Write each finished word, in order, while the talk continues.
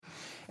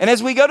And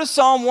as we go to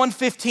Psalm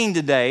 115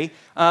 today,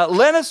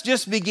 let us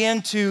just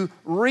begin to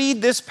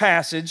read this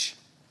passage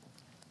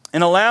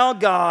and allow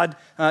God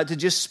to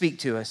just speak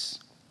to us.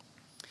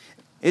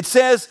 It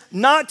says,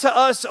 "Not to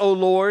us, O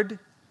Lord,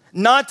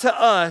 not to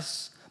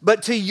us,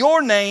 but to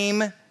your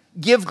name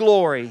give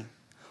glory,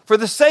 for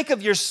the sake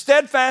of your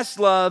steadfast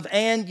love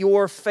and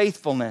your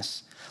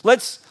faithfulness."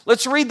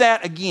 Let's read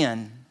that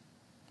again.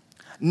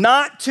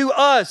 "Not to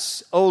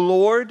us, O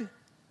Lord,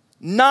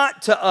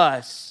 not to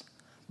us,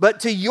 but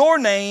to your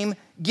name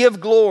give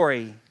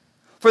glory,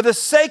 for the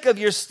sake of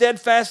your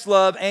steadfast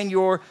love and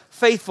your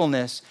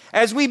faithfulness."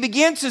 As we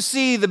begin to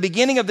see the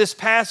beginning of this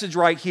passage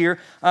right here,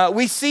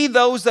 we see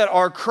those that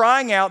are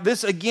crying out.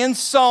 This, again,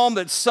 psalm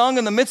that's sung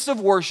in the midst of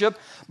worship,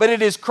 but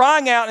it is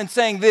crying out and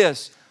saying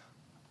this: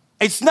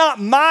 it's not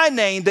my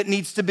name that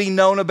needs to be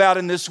known about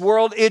in this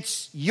world,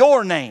 it's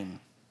your name.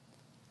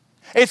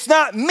 It's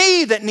not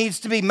me that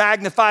needs to be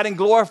magnified and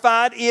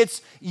glorified,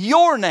 it's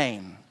your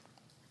name.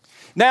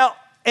 Now,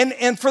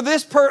 and for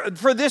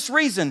this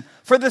reason,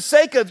 for the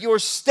sake of your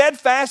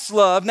steadfast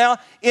love. Now,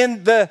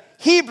 in the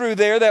Hebrew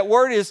there, that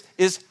word is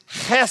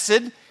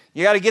chesed.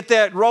 You got to get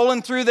that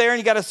rolling through there, and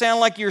you got to sound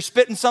like you're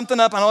spitting something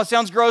up. I know it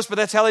sounds gross, but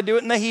that's how they do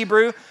it in the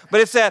Hebrew.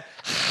 But it's that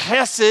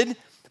chesed,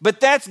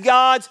 but that's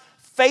God's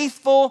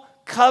faithful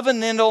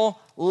covenantal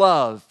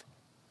love.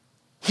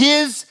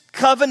 His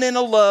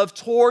covenantal love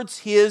towards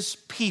his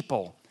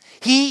people.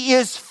 He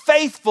is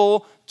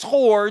faithful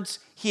towards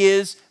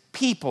his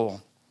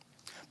people.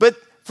 But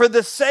for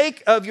the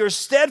sake of your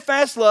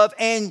steadfast love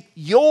and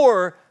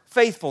your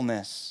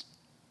faithfulness.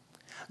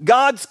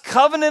 God's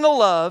covenantal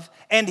love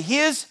and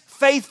his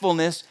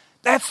faithfulness,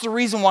 that's the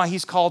reason why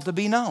he's called to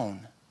be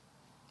known.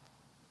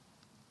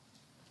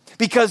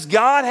 Because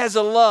God has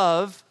a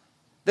love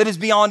that is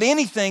beyond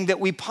anything that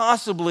we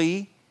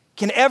possibly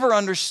can ever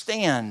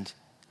understand.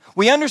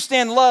 We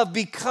understand love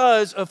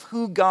because of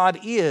who God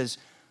is.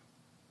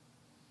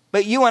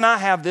 But you and I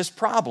have this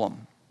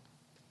problem.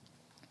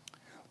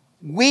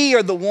 We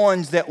are the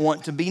ones that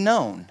want to be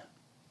known.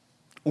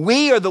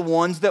 We are the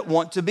ones that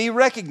want to be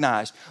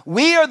recognized.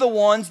 We are the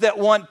ones that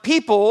want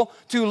people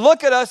to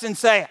look at us and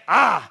say,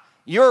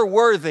 you're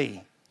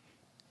worthy.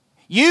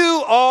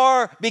 You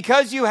are,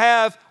 because you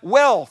have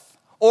wealth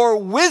or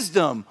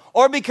wisdom,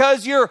 or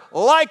because you're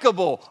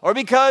likable, or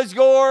because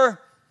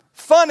you're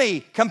funny,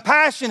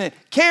 compassionate,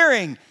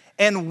 caring.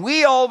 And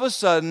we all of a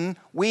sudden,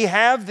 we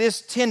have this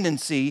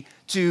tendency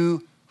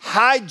to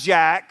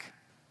hijack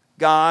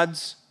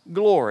God's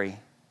glory.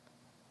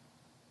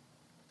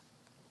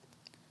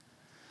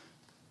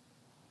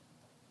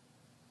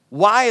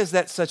 Why is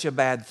that such a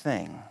bad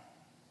thing?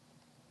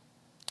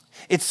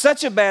 It's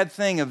such a bad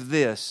thing of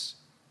this.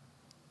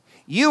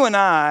 You and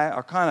I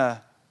are kind of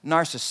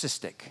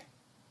narcissistic.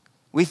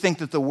 We think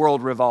that the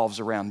world revolves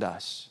around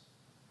us.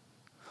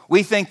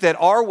 We think that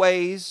our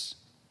ways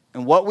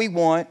and what we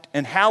want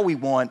and how we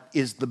want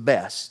is the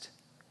best.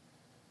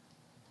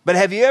 But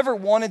have you ever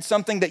wanted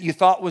something that you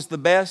thought was the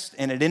best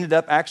and it ended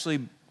up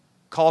actually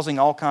causing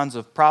all kinds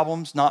of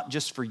problems, not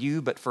just for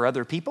you, but for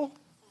other people?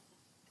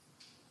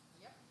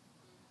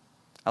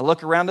 I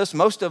look around us,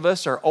 most of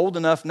us are old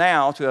enough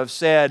now to have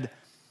said,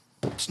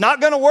 it's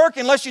not going to work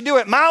unless you do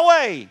it my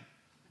way.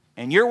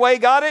 And your way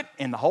got it,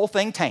 and the whole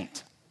thing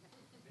tanked.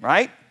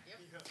 Right?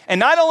 And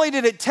not only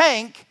did it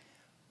tank,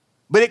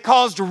 but it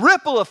caused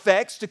ripple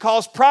effects to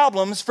cause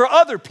problems for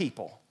other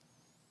people.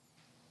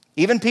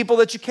 Even people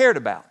that you cared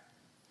about.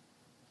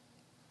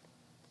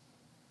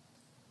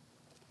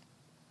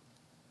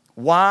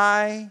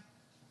 Why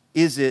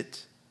is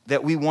it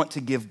that we want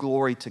to give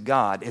glory to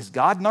God? Is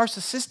God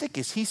narcissistic?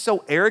 Is he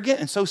so arrogant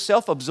and so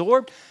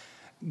self-absorbed?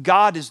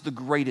 God is the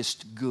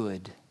greatest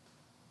good.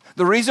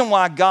 The reason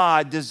why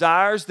God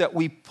desires that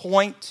we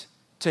point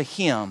to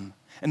him,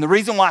 and the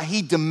reason why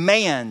he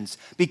demands,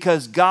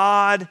 because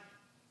God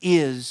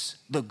is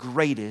the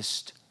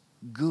greatest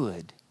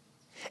good.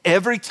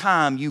 Every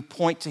time you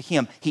point to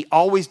him, he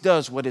always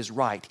does what is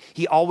right.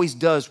 He always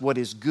does what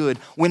is good.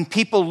 When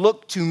people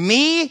look to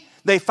me,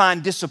 they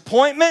find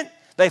disappointment,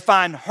 they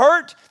find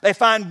hurt, they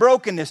find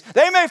brokenness.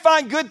 They may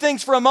find good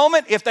things for a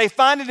moment. If they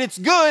find it's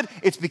good,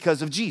 it's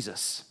because of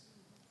Jesus.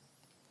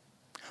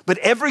 But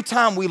every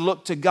time we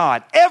look to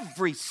God,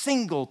 every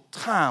single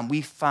time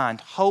we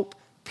find hope,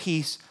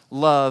 peace,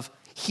 love,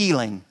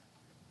 healing.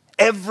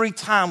 Every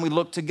time we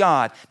look to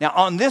God. Now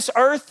on this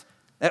earth,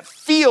 that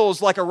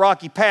feels like a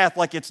rocky path,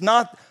 like it's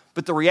not,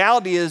 but the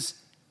reality is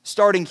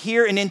starting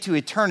here and into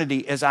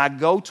eternity as I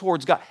go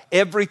towards God,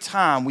 every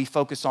time we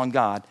focus on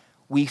God,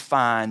 we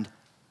find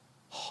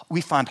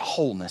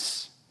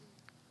wholeness.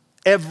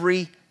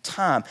 Every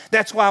time.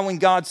 That's why when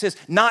God says,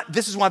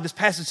 this is why this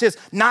passage says,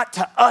 not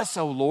to us,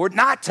 O Lord,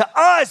 not to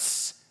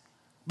us,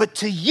 but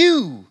to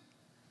you.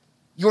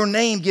 Your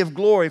name give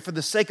glory for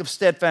the sake of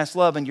steadfast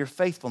love and your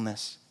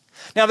faithfulness.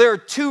 Now there are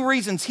two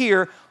reasons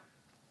here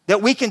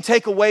that we can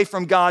take away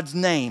from God's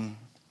name.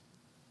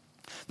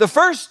 The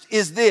first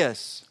is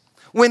this: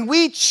 when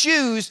we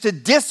choose to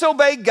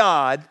disobey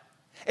God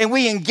and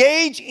we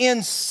engage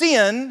in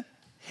sin,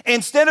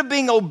 instead of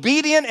being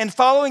obedient and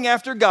following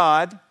after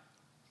God,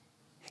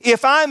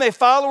 If I'm a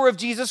follower of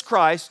Jesus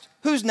Christ,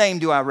 whose name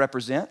do I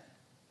represent?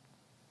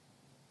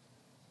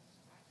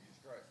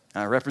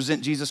 I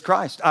represent Jesus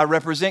Christ. I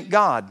represent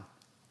God.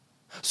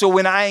 So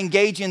when I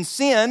engage in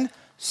sin,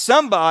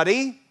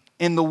 somebody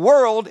in the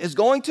world is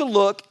going to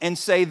look and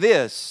say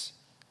this: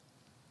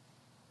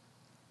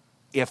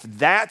 if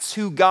that's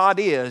who God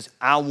is,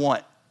 I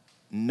want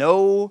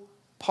no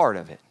part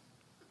of it.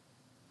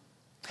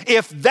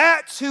 If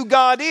that's who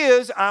God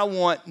is, I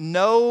want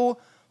no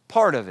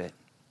part of it.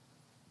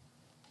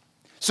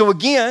 So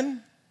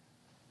again,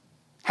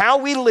 how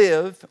we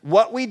live,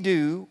 what we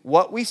do,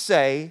 what we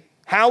say,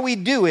 how we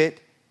do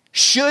it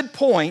should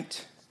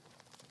point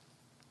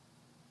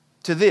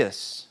to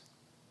this.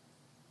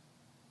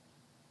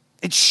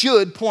 It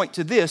should point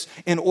to this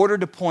in order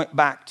to point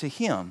back to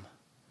Him.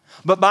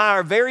 But by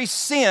our very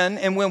sin,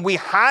 and when we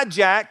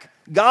hijack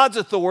God's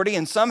authority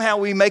and somehow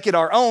we make it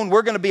our own,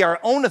 we're going to be our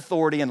own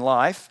authority in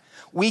life,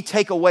 we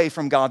take away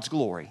from God's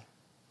glory.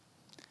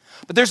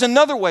 But there's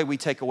another way we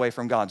take away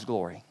from God's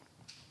glory.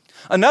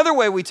 Another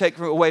way we take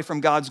away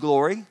from God's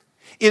glory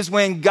is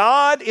when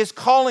God is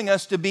calling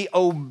us to be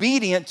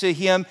obedient to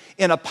Him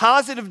in a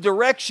positive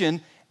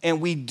direction, and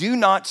we do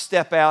not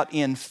step out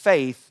in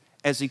faith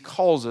as He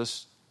calls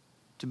us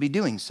to be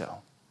doing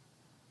so.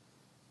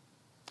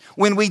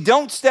 When we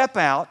don't step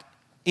out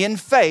in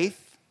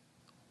faith,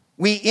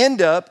 we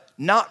end up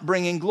not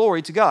bringing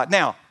glory to God.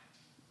 Now,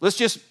 let's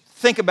just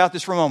think about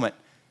this for a moment.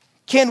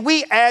 Can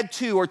we add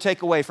to or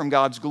take away from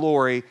God's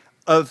glory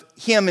of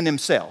Him and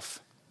Himself?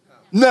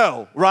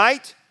 No,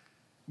 right?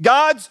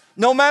 God's,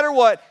 no matter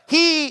what,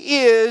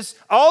 He is,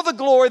 all the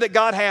glory that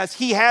God has,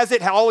 He has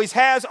it, always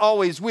has,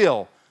 always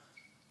will.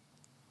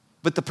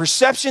 But the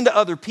perception to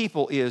other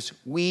people is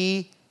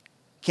we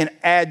can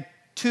add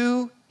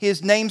to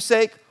His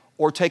namesake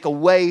or take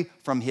away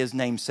from His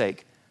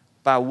namesake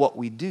by what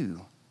we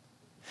do.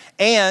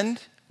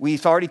 And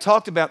we've already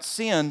talked about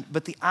sin,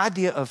 but the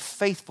idea of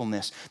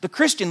faithfulness. The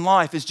Christian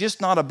life is just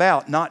not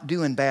about not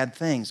doing bad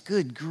things.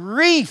 Good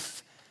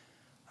grief!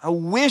 I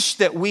wish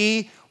that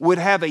we would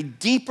have a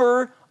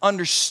deeper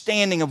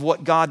understanding of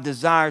what God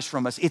desires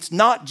from us. It's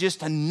not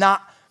just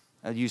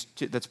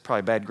that's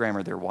probably bad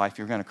grammar there, wife.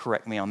 You're going to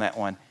correct me on that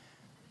one.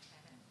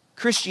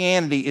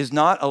 Christianity is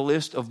not a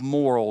list of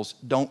morals,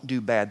 don't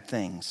do bad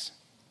things.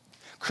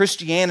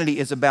 Christianity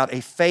is about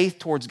a faith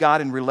towards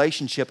God in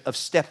relationship of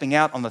stepping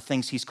out on the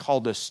things He's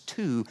called us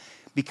to,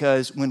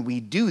 because when we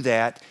do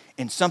that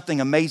and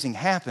something amazing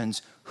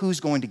happens, who's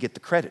going to get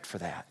the credit for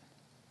that?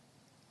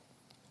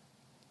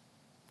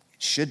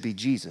 It should be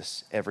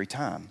Jesus every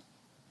time.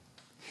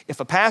 If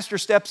a pastor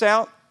steps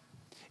out,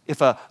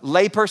 if a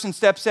layperson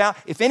steps out,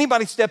 if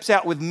anybody steps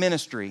out with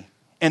ministry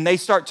and they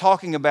start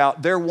talking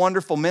about their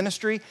wonderful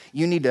ministry,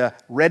 you need to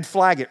red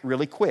flag it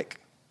really quick.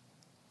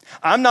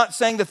 I'm not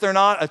saying that they're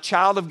not a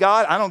child of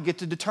God. I don't get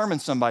to determine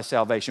somebody's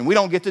salvation. We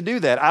don't get to do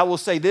that. I will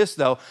say this,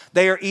 though.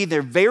 They are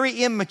either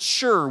very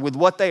immature with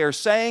what they are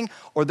saying,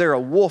 or they're a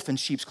wolf in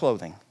sheep's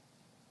clothing.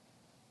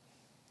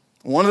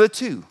 One of the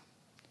two.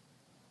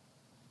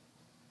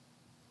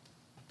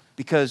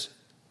 Because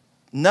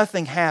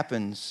nothing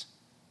happens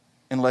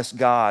unless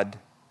God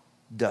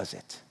does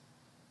it.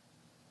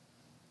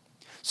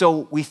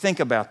 So we think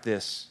about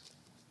this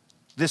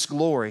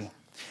glory.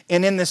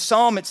 And in this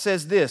psalm it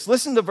says this.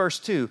 Listen to verse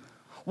 2.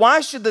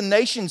 Why should the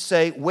nations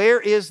say,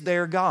 where is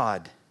their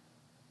God?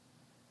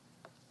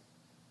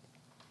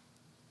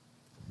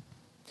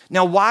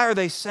 Now, why are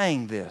they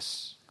saying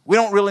this? We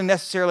don't really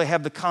necessarily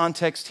have the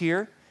context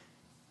here.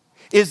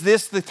 Is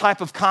this the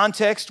type of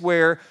context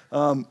where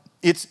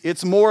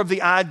it's more of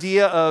the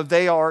idea of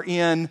they are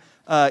in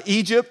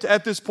Egypt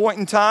at this point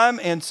in time,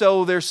 and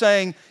so they're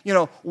saying,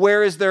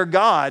 where is their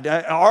God?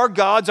 Our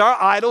gods, our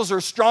idols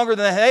are stronger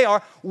than they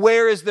are.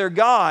 Where is their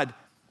God?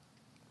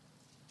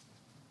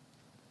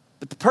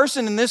 But the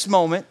person in this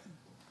moment,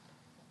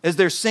 as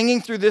they're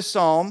singing through this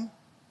psalm,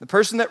 the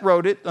person that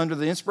wrote it under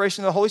the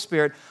inspiration of the Holy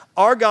Spirit,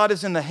 our God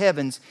is in the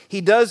heavens.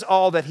 He does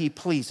all that He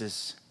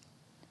pleases.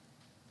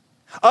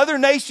 Other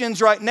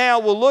nations right now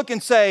will look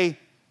and say,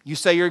 you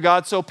say your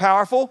God's so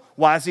powerful,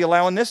 why is He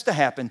allowing this to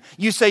happen?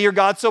 You say your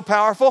God's so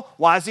powerful,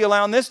 why is He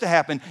allowing this to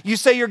happen? You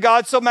say your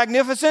God's so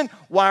magnificent,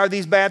 why are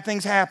these bad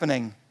things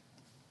happening?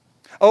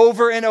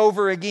 Over and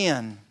over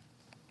again.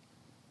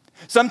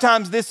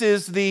 Sometimes this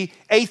is the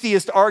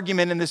atheist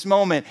argument in this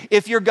moment.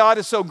 If your God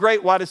is so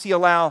great, why does He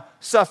allow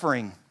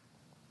suffering?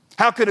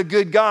 How could a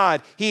good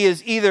God? He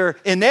is either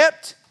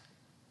inept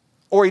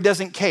or He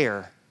doesn't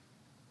care.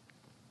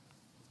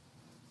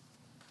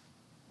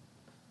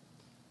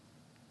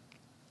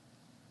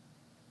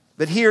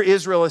 But here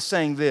Israel is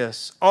saying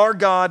this: our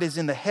God is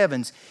in the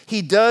heavens.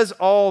 He does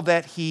all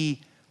that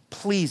He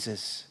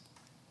pleases.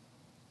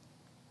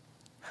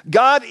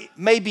 God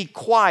may be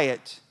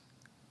quiet,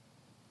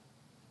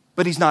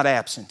 but He's not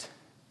absent.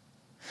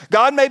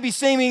 God may be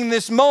seeming in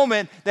this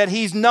moment that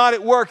He's not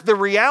at work. The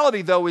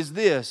reality, though, is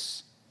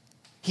this: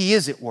 He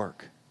is at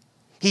work.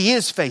 He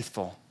is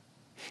faithful.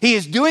 He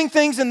is doing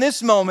things in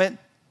this moment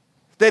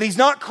that He's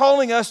not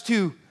calling us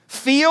to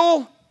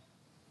feel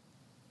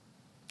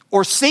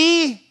or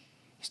see.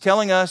 He's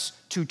telling us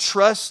to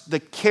trust the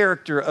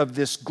character of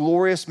this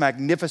glorious,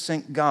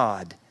 magnificent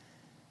God.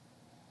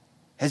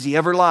 Has he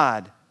ever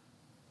lied?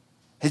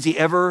 Has he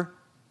ever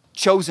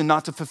chosen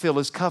not to fulfill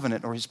his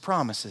covenant or his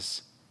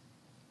promises?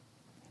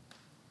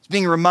 It's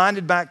being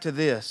reminded back to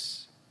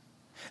this.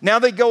 Now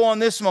they go on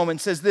this moment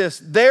and says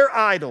this, their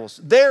idols.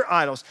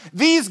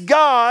 These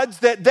gods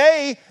that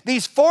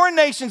these foreign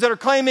nations that are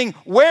claiming,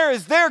 where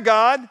is their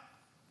God?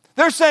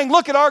 They're saying,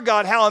 look at our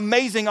God, how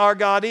amazing our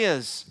God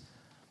is.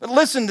 But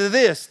listen to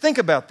this, think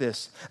about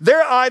this.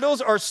 Their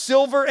idols are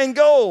silver and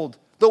gold,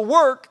 the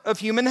work of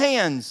human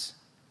hands.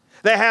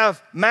 They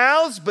have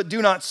mouths but do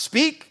not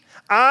speak,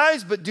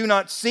 eyes but do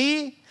not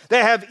see. They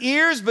have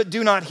ears but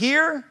do not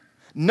hear,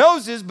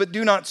 noses but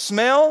do not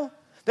smell.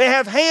 They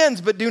have hands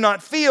but do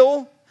not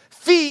feel,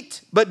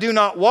 feet but do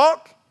not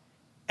walk,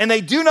 and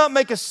they do not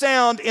make a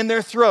sound in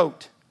their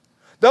throat.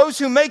 Those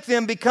who make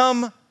them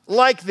become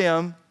like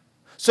them,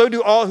 so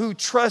do all who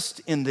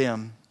trust in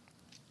them.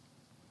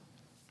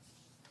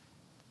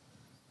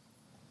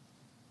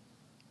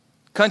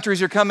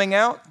 Countries are coming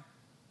out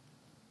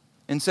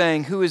and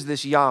saying, who is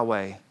this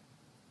Yahweh?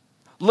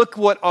 Look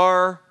what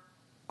our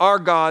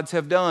gods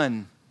have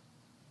done.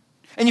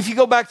 And if you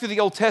go back through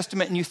the Old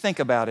Testament and you think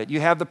about it, you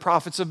have the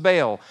prophets of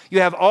Baal. You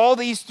have all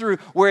these through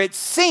where it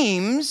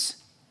seems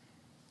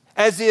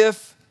as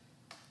if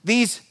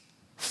these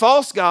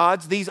false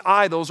gods, these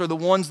idols, are the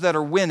ones that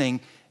are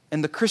winning,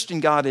 and the Christian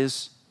God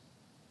is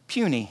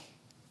puny.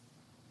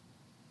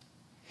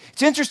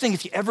 It's interesting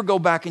if you ever go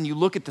back and you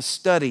look at the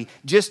study,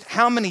 just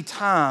how many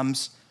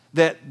times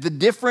that the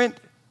different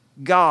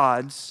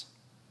gods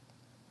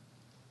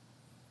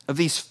of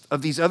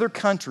these other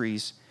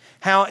countries,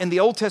 how in the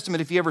Old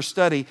Testament, if you ever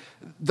study,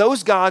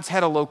 those gods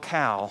had a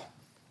locale,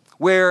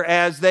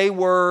 whereas they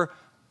were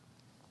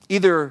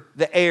either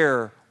the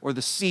air or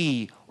the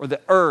sea or the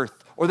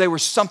earth, or they were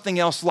something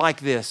else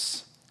like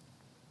this.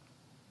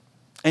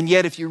 And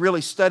yet, if you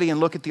really study and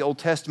look at the Old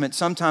Testament,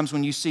 sometimes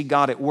when you see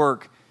God at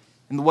work,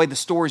 and the way the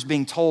story is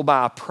being told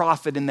by a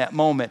prophet in that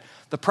moment,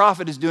 the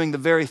prophet is doing the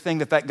very thing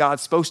that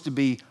God's supposed to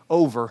be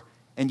over,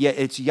 and yet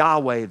it's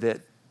Yahweh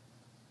that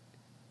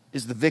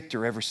is the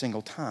victor every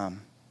single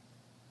time.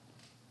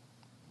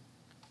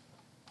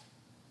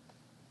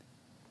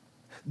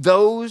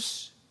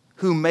 Those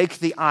who make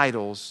the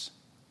idols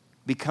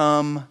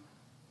become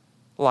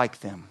like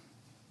them.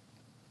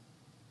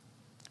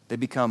 They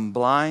become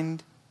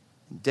blind,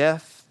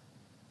 deaf,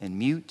 and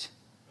mute.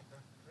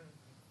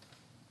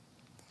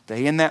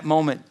 They, in that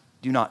moment,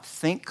 do not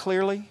think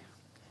clearly.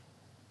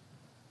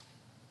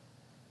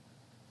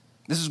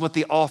 This is what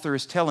the author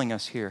is telling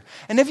us here.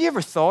 And have you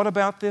ever thought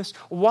about this?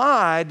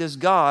 Why does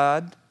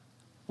our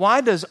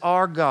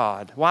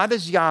God, why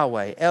does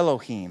Yahweh,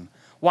 Elohim,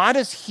 why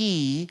does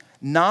he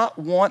not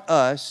want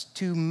us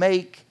to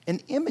make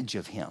an image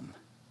of him?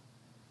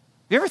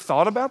 Have you ever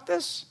thought about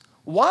this?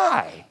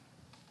 Why?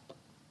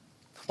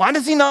 Why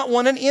does he not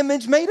want an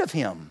image made of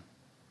him?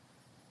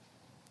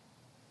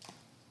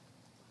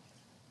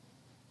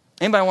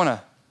 Anybody want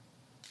to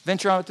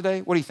venture on it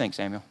today? What do you think,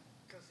 Samuel?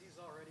 Because he's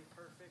already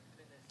perfect,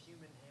 and if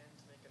human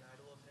hands make an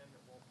idol of him, it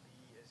won't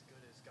be as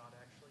good as God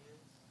actually is.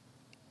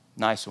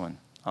 Nice one.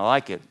 I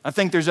like it. I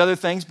think there's other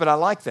things, but I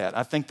like that.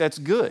 I think that's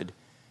good.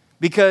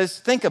 Because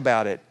think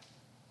about it.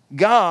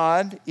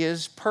 God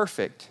is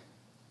perfect.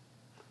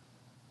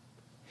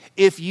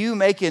 If you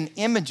make an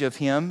image of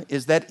him,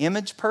 is that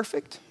image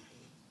perfect?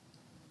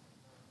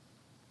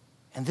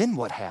 And then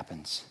what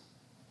happens?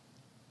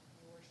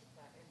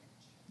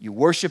 You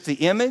worship the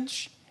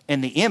image,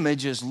 and the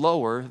image is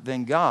lower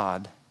than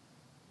God.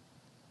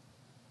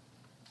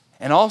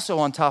 And also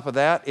on top of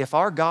that, if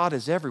our God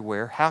is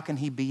everywhere, how can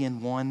he be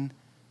in one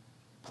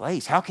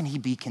place? How can he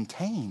be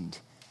contained?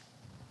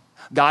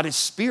 God is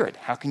spirit.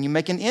 How can you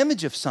make an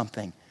image of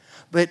something?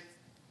 But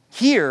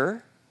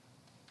here,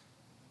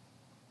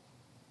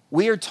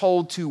 we are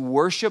told to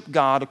worship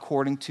God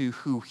according to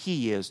who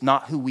he is,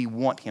 not who we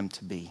want him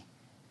to be.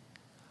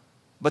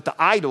 But the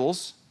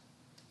idols,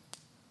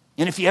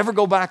 and if you ever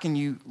go back and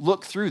you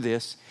look through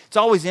this, it's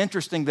always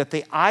interesting that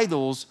the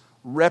idols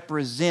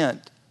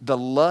represent the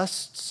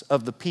lusts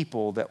of the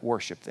people that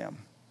worship them.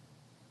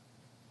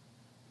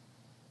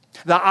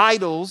 The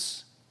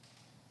idols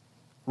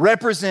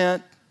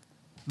represent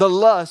the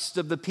lust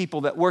of the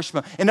people that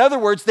worship them. In other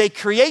words, they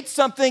create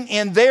something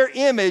in their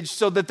image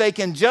so that they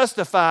can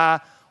justify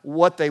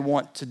what they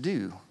want to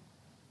do.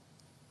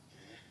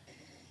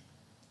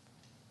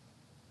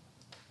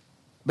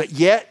 But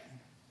yet,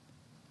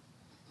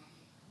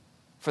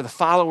 for the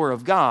follower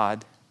of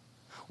God,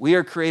 we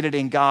are created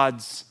in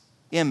God's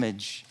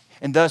image.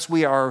 And thus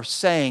we are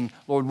saying,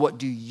 Lord, what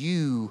do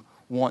you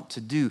want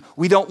to do?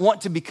 We don't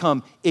want to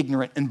become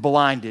ignorant and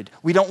blinded.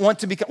 We don't want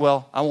to become,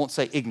 well, I won't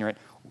say ignorant,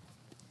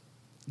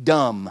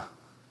 dumb,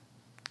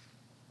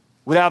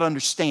 without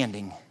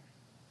understanding,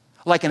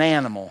 like an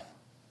animal.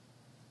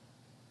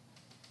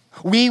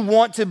 We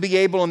want to be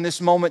able in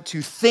this moment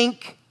to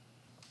think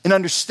and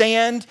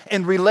understand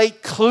and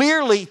relate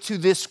clearly to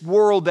this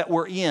world that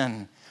we're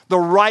in, the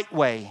right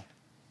way.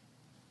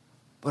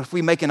 But if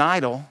we make an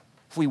idol,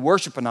 if we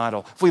worship an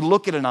idol, if we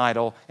look at an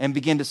idol and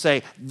begin to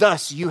say,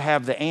 thus you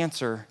have the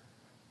answer,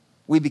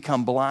 we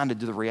become blinded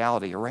to the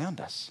reality around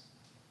us.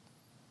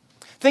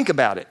 Think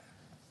about it.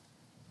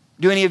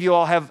 Do any of you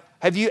all have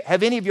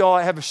any of you all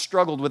ever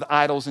struggled with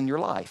idols in your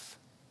life?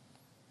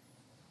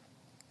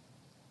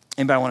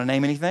 Anybody want to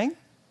name anything?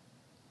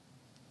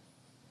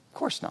 Of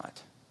course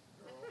not.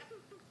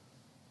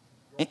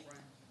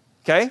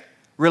 Okay,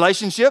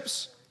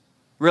 relationships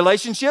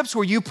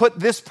where you put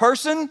this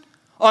person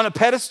on a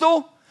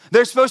pedestal.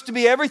 They're supposed to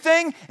be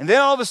everything, and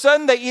then all of a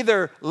sudden they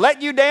either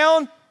let you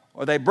down,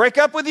 or they break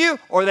up with you,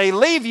 or they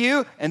leave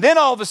you, and then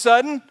all of a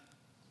sudden,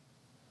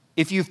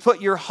 if you've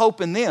put your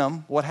hope in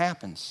them, what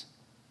happens?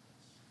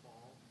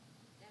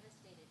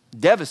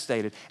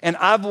 Devastated. And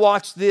I've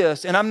watched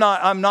this, and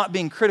I'm not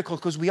being critical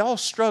because we all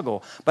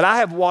struggle, but I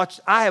have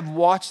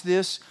watched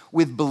this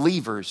with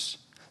believers,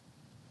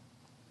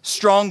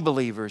 strong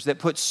believers that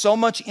put so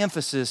much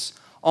emphasis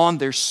on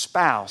their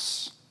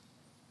spouse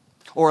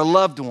or a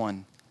loved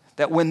one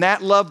that when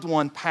that loved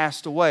one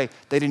passed away,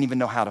 they didn't even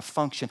know how to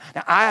function.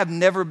 Now, I have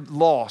never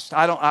lost.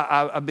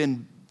 I've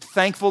been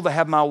thankful to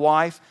have my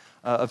wife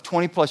of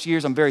 20 plus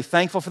years. I'm very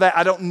thankful for that.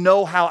 I don't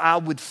know how I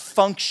would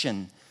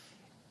function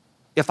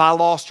if I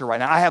lost her right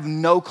now. I have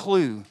no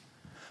clue.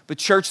 But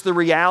church, the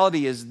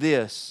reality is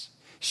this.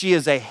 She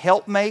is a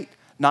helpmate,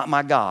 not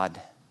my God.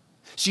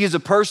 She is a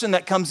person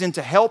that comes in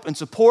to help and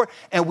support,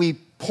 and we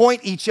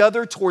point each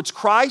other towards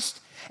Christ.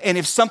 And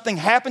if something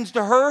happens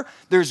to her,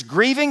 there's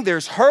grieving,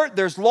 there's hurt,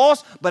 there's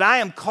loss, but I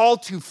am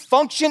called to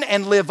function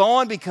and live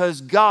on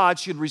because God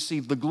should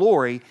receive the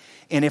glory.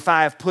 And if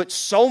I have put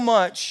so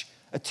much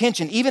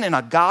attention, even in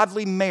a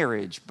godly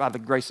marriage, by the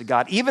grace of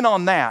God, even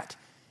on that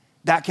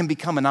can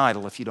become an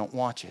idol if you don't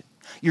watch it.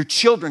 Your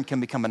children can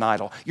become an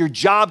idol. Your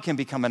job can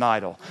become an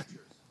idol.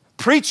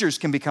 Preachers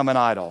can become an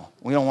idol.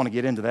 We don't want to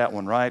get into that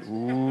one, right?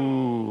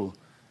 Ooh.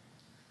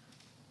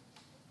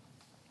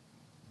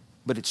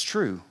 But it's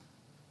true.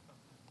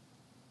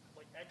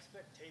 Like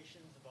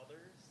expectations of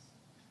others,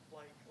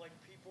 like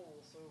people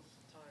will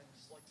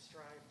sometimes like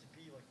strive to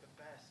be like the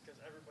best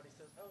because everybody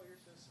says, "Oh, you're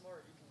so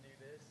smart, you can do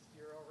this.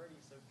 You're already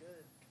so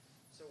good.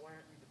 So why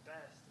aren't you the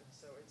best?" And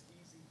so it's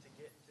easy to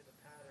get into the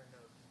pattern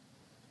of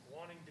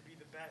wanting to be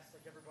the best,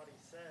 like everybody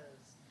says,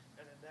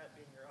 and then that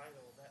being your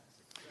idol, that's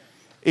success.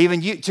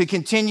 Even you to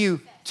continue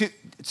to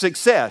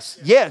success.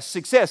 Yes,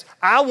 success.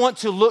 I want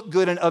to look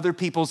good in other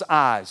people's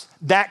eyes.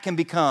 That can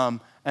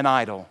become an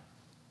idol.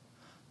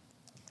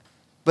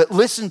 But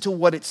listen to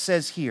what it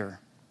says here.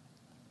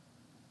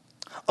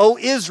 O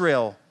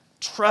Israel,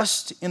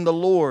 trust in the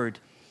Lord.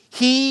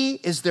 He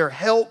is their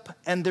help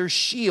and their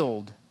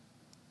shield.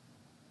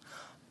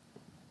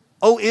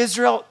 O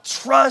Israel,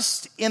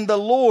 trust in the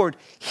Lord.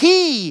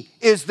 He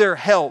is their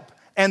help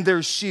and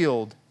their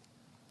shield.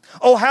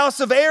 O house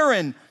of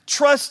Aaron,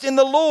 trust in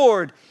the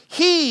Lord.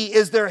 He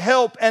is their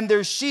help and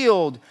their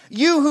shield.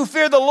 You who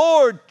fear the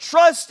Lord,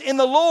 trust in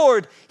the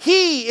Lord.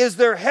 He is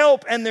their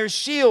help and their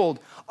shield.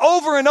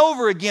 Over and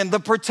over again, the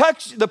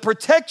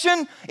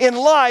protection in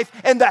life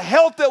and the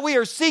help that we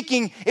are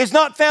seeking is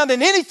not found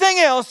in anything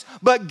else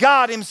but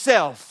God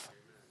Himself.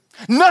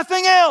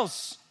 Nothing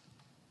else.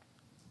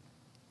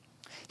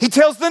 He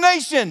tells the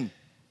nation,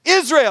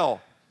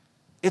 Israel,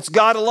 it's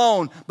God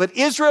alone. But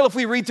Israel, if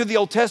we read through the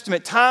Old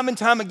Testament, time and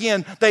time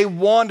again, they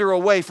wander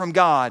away from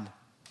God.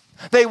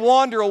 They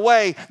wander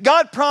away.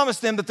 God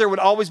promised them that there would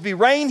always be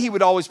rain. He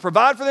would always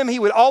provide for them. He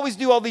would always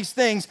do all these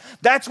things.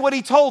 That's what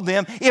He told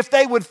them. If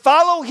they would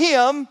follow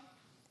Him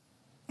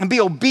and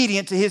be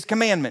obedient to His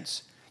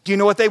commandments. Do you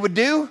know what they would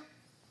do?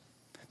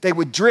 They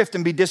would drift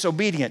and be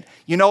disobedient.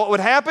 You know what would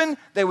happen?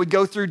 They would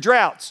go through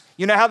droughts.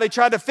 You know how they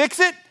tried to fix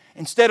it?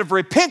 Instead of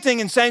repenting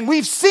and saying,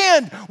 we've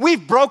sinned,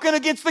 we've broken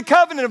against the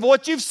covenant of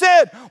what you've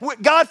said,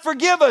 God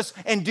forgive us,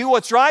 and do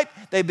what's right,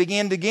 they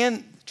began to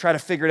again try to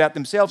figure it out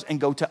themselves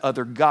and go to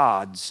other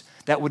gods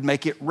that would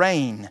make it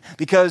rain.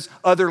 Because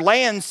other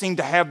lands seem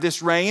to have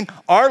this rain.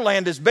 Our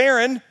land is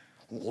barren.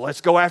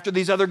 Let's go after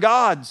these other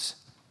gods.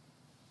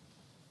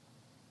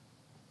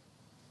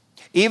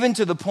 Even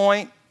to the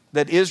point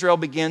that Israel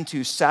began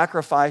to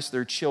sacrifice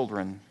their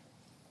children,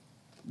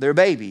 their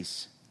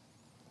babies,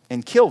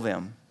 and kill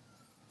them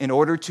in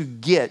order to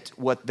get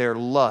what their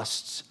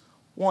lusts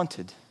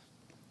wanted.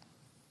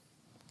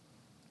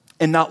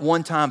 And not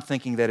one time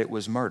thinking that it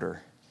was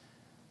murder.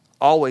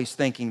 Always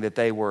thinking that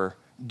they were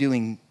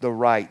doing the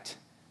right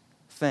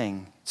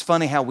thing. It's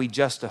funny how we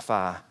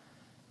justify.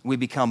 We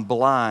become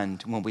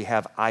blind when we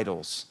have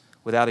idols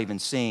without even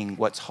seeing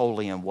what's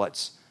holy and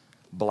what's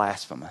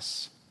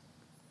blasphemous.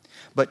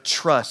 But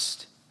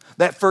trust.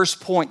 That first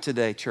point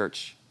today,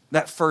 church.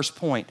 That first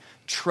point.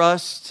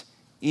 Trust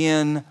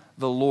in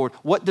the Lord.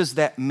 What does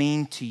that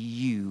mean to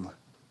you?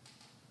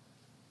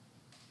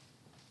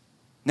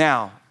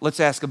 Now, let's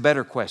ask a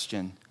better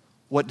question.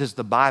 What does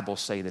the Bible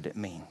say that it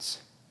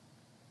means?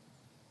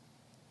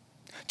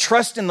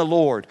 Trust in the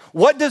Lord.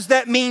 What does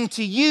that mean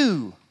to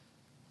you?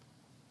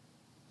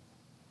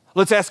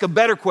 Let's ask a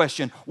better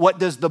question. What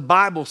does the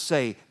Bible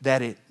say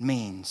that it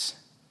means?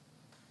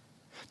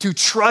 To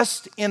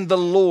trust in the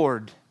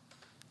Lord.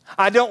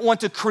 I don't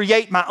want to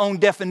create my own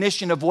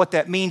definition of what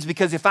that means,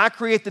 because if I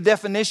create the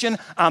definition,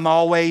 I'm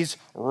always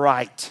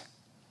right.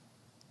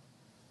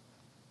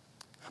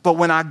 But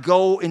when I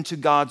go into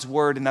God's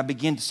word and I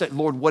begin to say,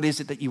 Lord, what is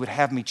it that you would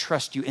have me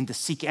trust you and to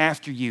seek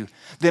after you?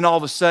 Then all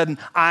of a sudden,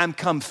 I'm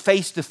come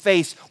face to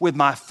face with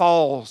my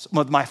faults,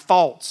 with my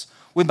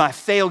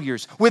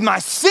failures, with my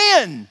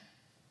sin.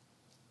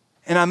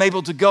 And I'm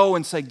able to go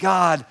and say,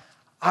 God,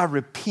 I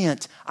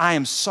repent. I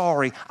am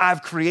sorry.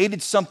 I've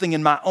created something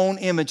in my own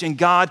image. And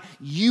God,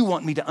 you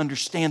want me to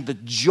understand the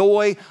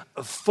joy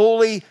of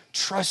fully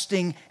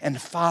trusting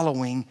and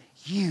following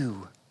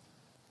you.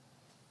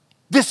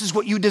 This is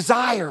what you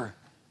desire,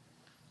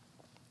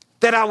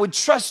 that I would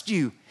trust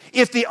you.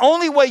 If the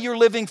only way you're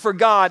living for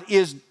God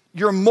is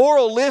your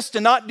moral list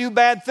to not do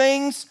bad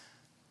things,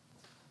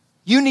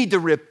 you need to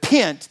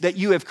repent that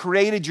you have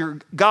created your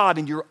God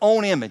in your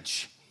own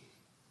image.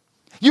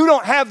 You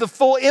don't have the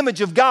full image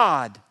of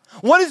God.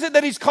 What is it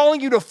that he's calling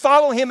you to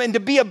follow him and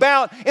to be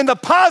about in the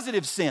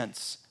positive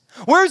sense?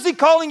 Where is he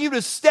calling you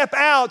to step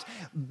out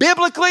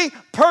biblically,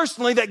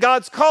 personally, that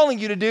God's calling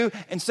you to do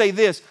and say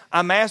this,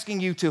 I'm asking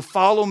you to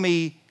follow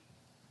me.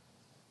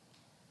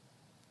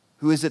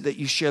 Who is it that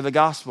you share the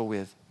gospel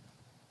with?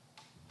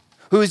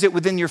 Who is it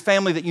within your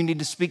family that you need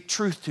to speak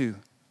truth to?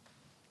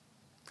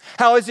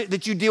 How is it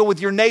that you deal with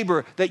your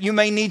neighbor that you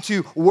may need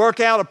to work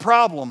out a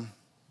problem?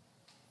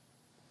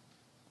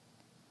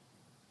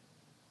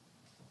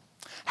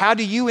 How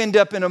do you end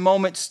up in a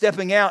moment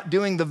stepping out,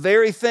 doing the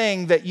very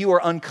thing that you are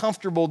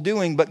uncomfortable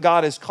doing, but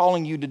God is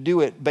calling you to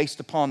do it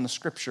based upon the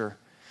scripture?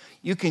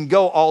 You can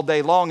go all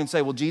day long and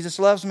say, well, Jesus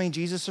loves me,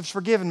 Jesus has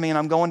forgiven me, and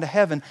I'm going to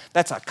heaven.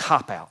 That's a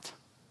cop-out.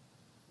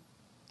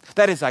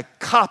 That is a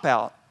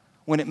cop-out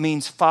when it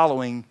means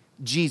following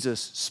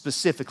Jesus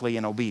specifically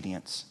in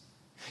obedience.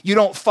 You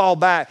don't fall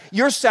back.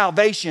 Your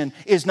salvation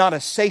is not a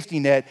safety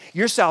net.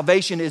 Your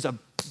salvation is a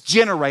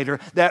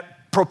generator that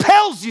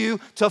propels you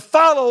to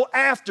follow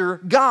after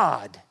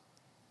God.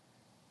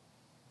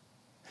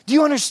 Do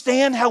you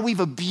understand how we've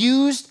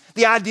abused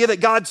the idea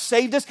that God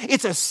saved us?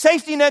 It's a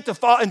safety net to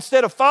fall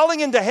instead of falling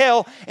into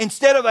hell,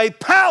 instead of a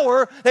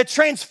power that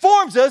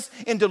transforms us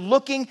into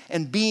looking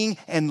and being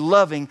and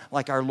loving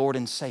like our Lord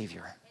and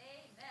Savior.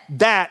 Amen.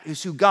 That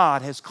is who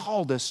God has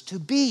called us to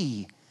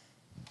be.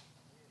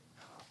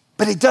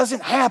 But it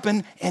doesn't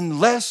happen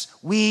unless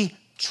we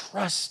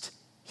trust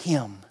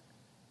him.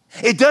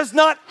 It does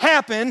not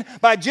happen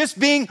by just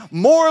being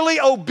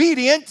morally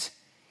obedient.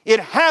 It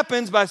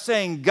happens by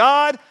saying,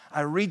 God,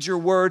 I read your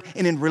word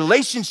and in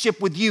relationship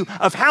with you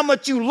of how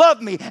much you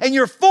love me and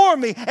you're for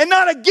me and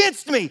not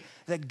against me.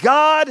 That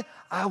God,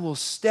 I will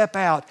step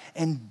out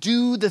and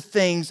do the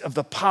things of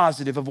the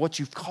positive of what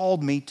you've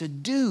called me to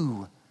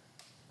do.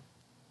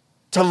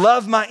 To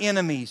love my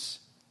enemies.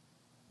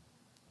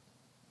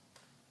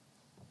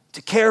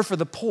 To care for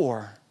the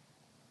poor.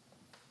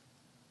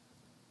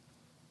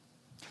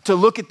 To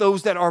look at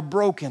those that are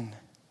broken.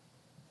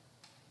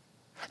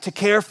 To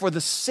care for the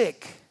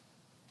sick.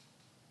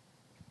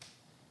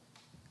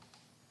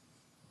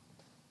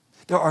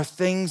 There are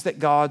things that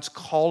God's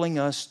calling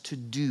us to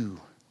do.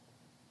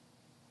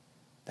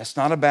 That's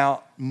not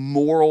about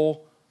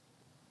moral.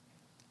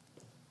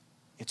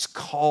 It's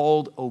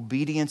called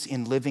obedience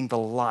in living the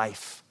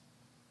life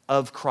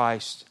of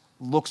Christ,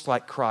 looks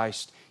like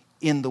Christ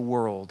in the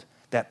world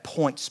that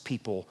points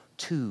people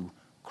to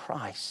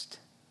Christ.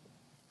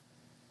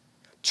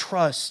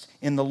 Trust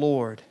in the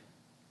Lord.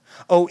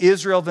 O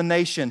Israel, the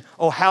nation.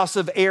 O house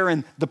of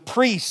Aaron, the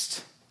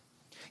priest.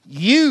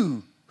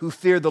 You who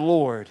fear the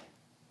Lord.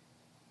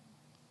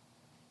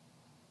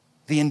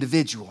 The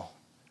individual.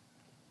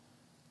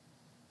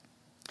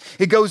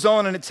 It goes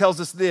on and it tells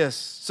us this.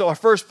 So our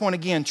first point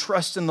again,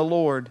 trust in the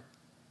Lord.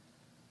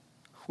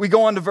 We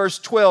go on to verse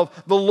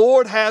 12. The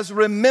Lord has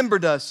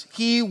remembered us.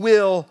 He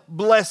will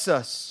bless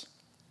us.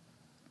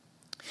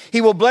 He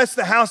will bless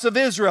the house of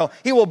Israel.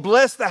 He will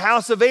bless the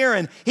house of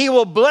Aaron. He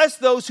will bless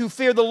those who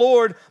fear the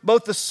Lord,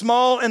 both the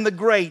small and the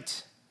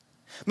great.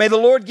 May the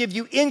Lord give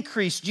you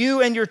increase,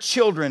 you and your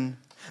children.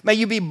 May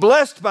you be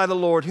blessed by the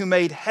Lord who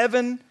made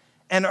heaven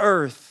and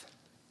earth.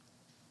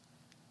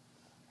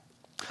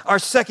 Our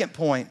second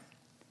point,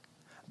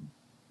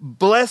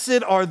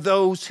 blessed are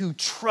those who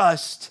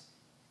trust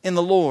in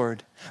the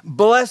Lord.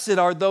 Blessed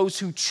are those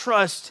who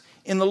trust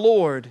in the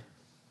Lord.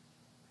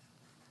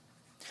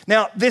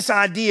 Now, this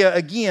idea,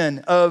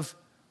 again, of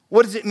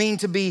what does it mean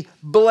to be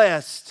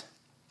blessed?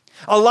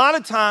 A lot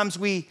of times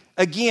we,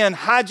 again,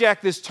 hijack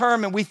this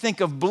term and we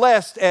think of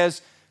blessed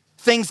as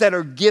things that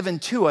are given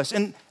to us.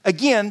 And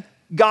again,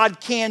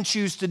 God can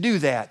choose to do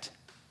that.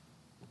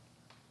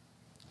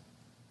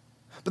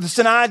 But it's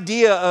an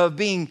idea of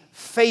being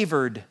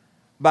favored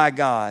by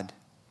God.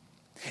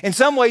 In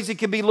some ways, it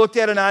can be looked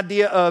at an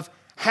idea of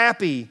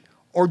happy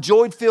or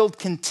joy-filled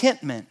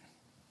contentment.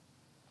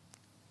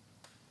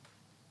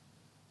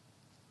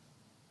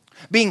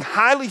 Being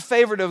highly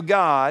favored of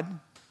God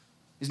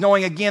is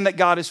knowing again that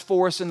God is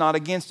for us and not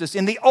against us.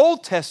 In the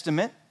Old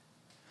Testament,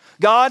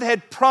 God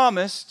had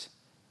promised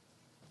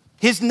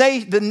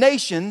the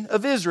nation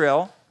of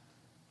Israel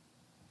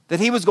that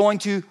he was going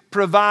to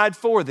provide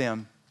for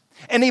them.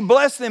 And he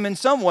blessed them in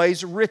some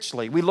ways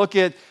richly. We look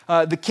at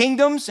the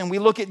kingdoms and we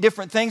look at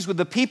different things with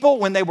the people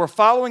when they were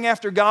following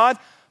after God.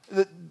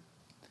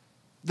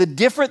 The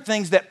different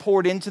things that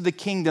poured into the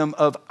kingdom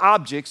of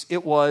objects,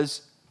 it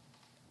was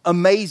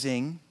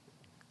amazing.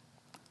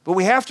 But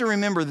we have to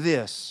remember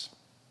this.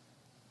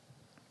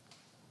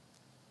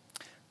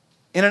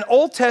 In an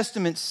Old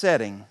Testament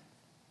setting,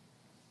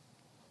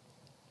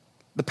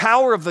 the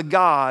power of the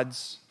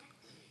gods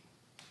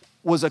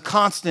was a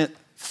constant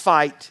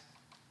fight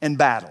and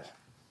battle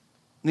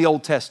in the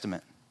Old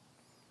Testament.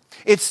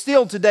 It's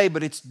still today,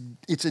 but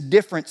it's a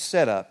different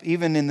setup,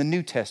 even in the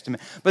New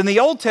Testament. But in the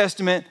Old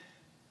Testament,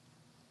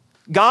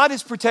 God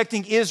is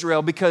protecting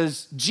Israel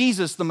because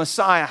Jesus, the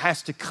Messiah,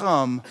 has to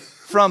come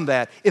from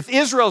that. If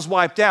Israel's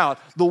wiped out,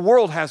 the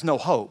world has no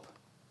hope.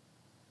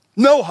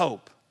 No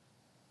hope.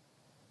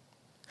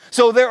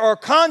 So there are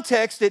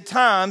contexts at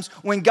times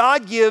when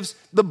God gives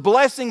the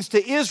blessings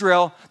to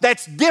Israel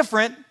that's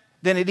different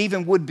than it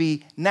even would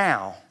be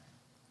now.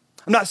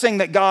 I'm not saying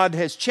that God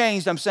has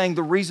changed. I'm saying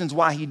the reasons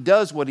why he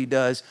does what he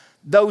does,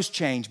 those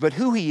change. But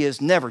who he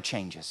is never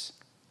changes.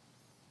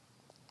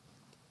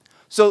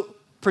 So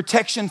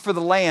protection for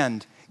the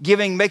land,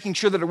 making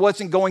sure that it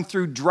wasn't going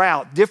through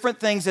drought, different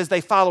things as they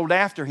followed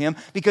after him,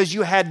 because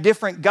you had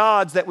different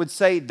gods that would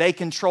say they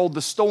controlled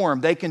the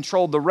storm, they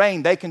controlled the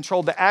rain, they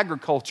controlled the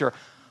agriculture.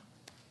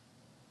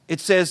 It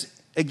says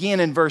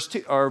again in verse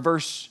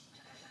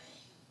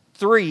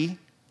 3,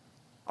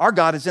 our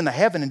God is in the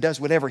heaven and does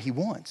whatever he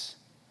wants.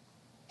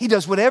 He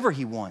does whatever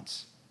he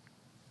wants.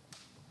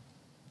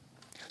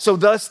 So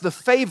thus the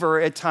favor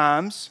at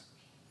times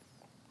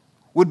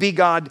would be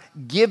God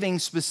giving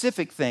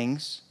specific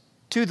things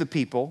to the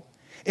people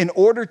in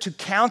order to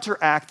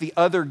counteract the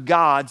other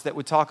gods that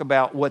would talk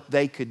about what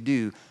they could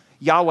do.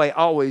 Yahweh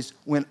always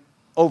went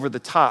over the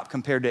top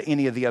compared to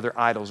any of the other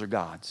idols or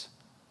gods.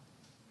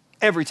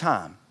 Every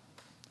time.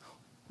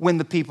 When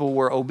the people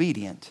were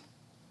obedient.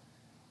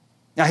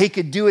 Now, he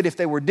could do it if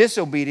they were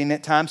disobedient.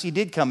 At times, he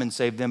did come and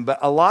save them. But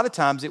a lot of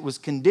times, it was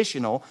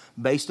conditional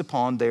based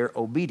upon their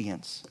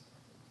obedience.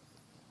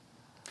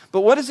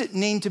 But what does it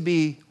mean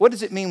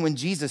when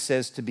Jesus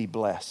says to be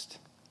blessed?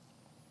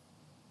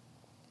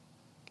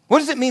 What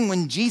does it mean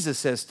when Jesus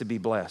says to be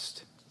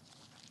blessed?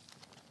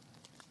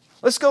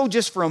 Let's go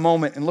just for a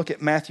moment and look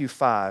at Matthew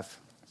 5.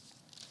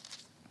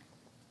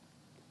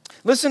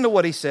 Listen to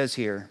what he says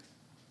here.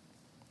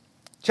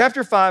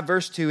 Chapter 5,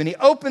 verse 2, and he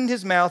opened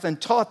his mouth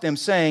and taught them,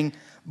 saying,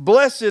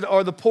 Blessed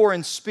are the poor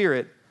in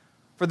spirit,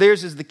 for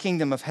theirs is the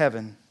kingdom of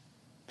heaven.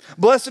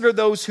 Blessed are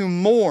those who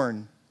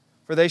mourn,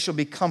 for they shall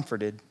be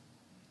comforted.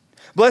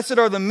 Blessed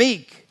are the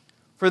meek,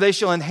 for they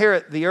shall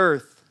inherit the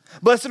earth.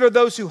 Blessed are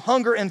those who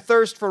hunger and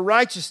thirst for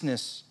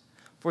righteousness,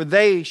 for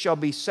they shall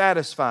be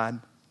satisfied.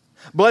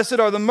 Blessed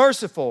are the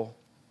merciful,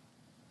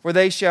 for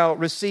they shall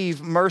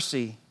receive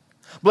mercy.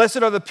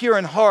 Blessed are the pure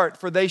in heart,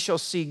 for they shall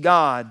see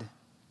God.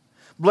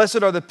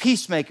 Blessed are the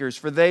peacemakers,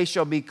 for they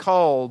shall be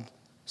called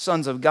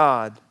sons of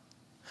God.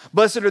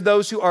 Blessed are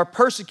those who are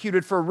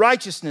persecuted for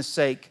righteousness'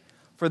 sake,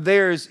 for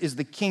theirs is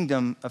the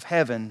kingdom of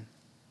heaven.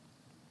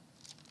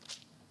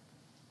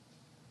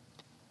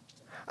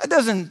 That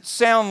doesn't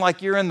sound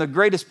like you're in the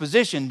greatest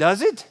position,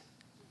 does it?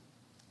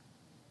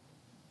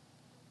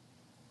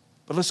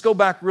 But let's go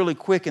back really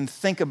quick and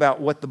think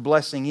about what the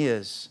blessing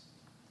is.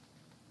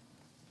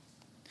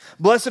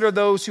 Blessed are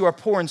those who are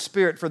poor in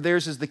spirit, for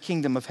theirs is the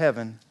kingdom of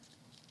heaven.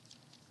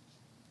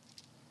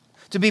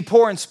 To be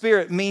poor in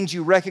spirit means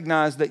you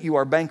recognize that you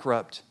are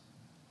bankrupt,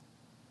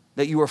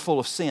 that you are full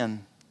of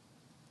sin.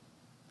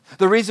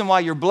 The reason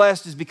why you're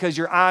blessed is because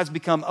your eyes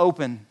become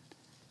open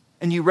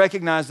and you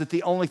recognize that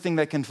the only thing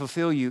that can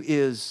fulfill you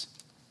is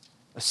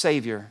a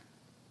Savior.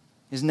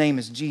 His name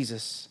is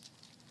Jesus.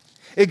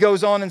 It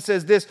goes on and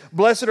says this,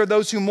 Blessed are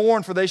those who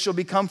mourn, for they shall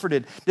be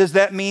comforted. Does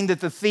that mean that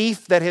the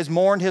thief that has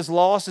mourned his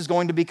loss is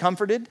going to be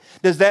comforted?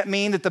 Does that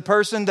mean that the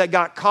person that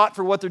got caught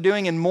for what they're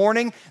doing in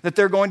mourning, that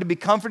they're going to be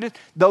comforted?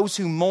 Those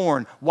who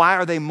mourn, why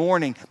are they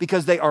mourning?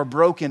 Because they are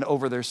broken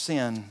over their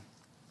sin.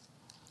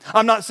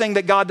 I'm not saying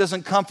that God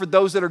doesn't comfort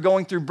those that are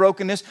going through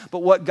brokenness,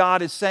 but what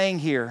God is saying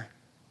here,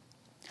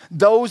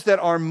 those that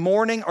are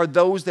mourning are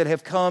those that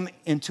have come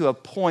into a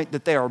point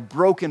that they are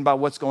broken by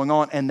what's going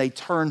on and they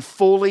turn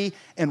fully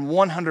and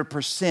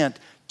 100%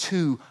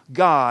 to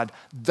God.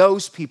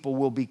 Those people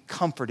will be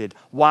comforted.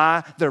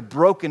 Why? Their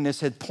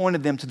brokenness had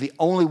pointed them to the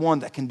only one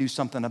that can do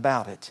something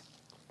about it.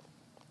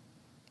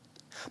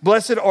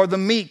 Blessed are the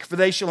meek, for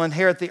they shall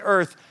inherit the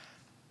earth.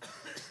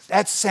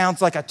 That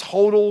sounds like a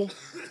total...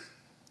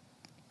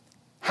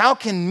 How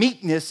can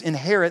meekness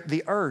inherit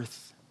the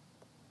earth?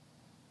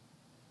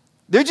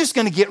 They're just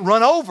going to get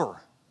run over.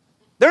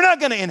 They're not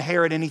going to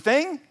inherit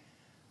anything.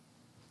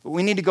 But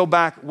we need to go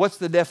back. What's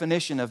the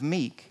definition of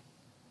meek?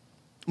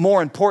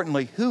 More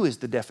importantly, who is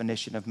the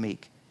definition of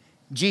meek?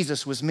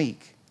 Jesus was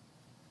meek.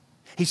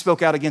 He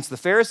spoke out against the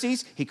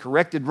Pharisees. He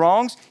corrected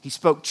wrongs. He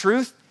spoke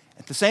truth.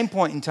 At the same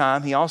point in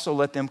time, he also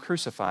let them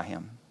crucify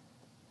him.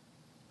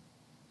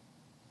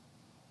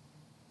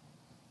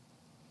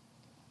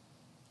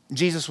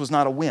 Jesus was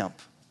not a wimp,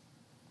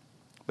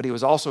 but he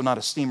was also not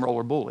a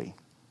steamroller bully.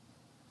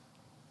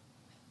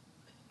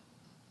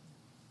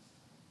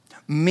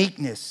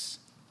 Meekness.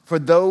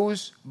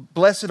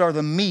 Blessed are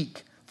the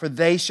meek, for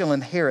they shall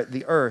inherit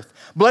the earth.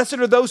 Blessed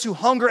are those who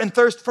hunger and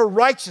thirst for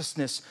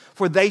righteousness,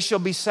 for they shall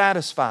be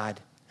satisfied.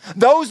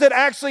 Those that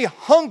actually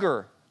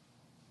hunger,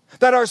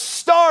 that are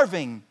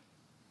starving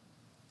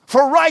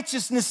for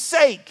righteousness'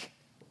 sake.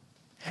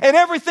 And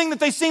everything that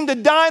they seem to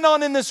dine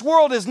on in this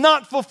world is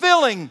not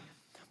fulfilling.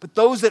 But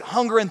those that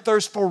hunger and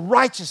thirst for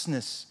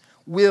righteousness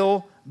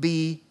will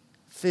be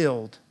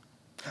filled.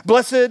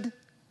 Blessed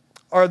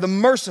are the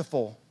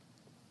merciful,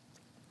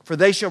 for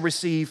they shall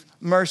receive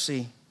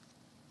mercy.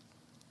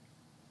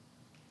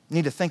 You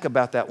need to think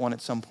about that one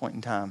at some point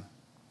in time.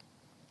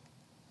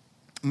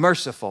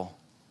 Merciful.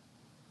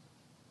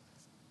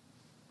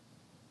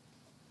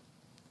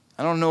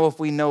 I don't know if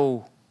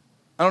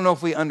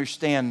we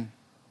understand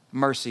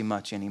mercy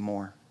much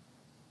anymore.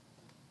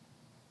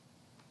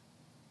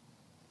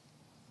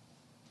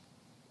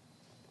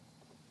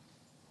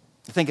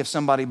 I think if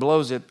somebody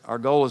blows it, our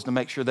goal is to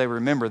make sure they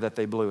remember that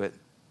they blew it.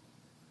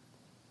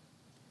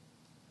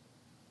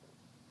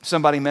 If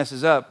somebody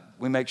messes up,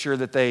 we make sure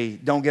that they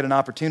don't get an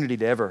opportunity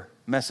to ever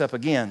mess up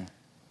again.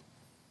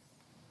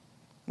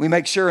 We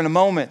make sure in a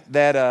moment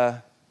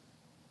that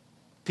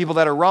people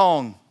that are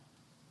wrong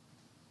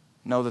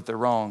know that they're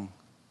wrong.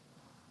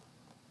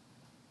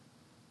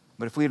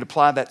 But if we would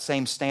apply that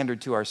same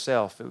standard to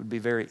ourselves, it would be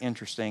very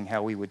interesting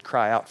how we would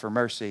cry out for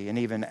mercy and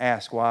even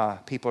ask why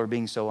people are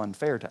being so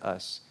unfair to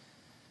us.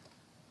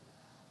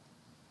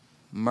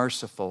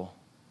 Merciful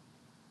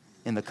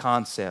in the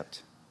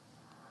concept.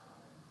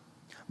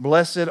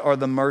 Blessed are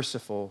the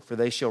merciful, for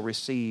they shall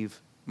receive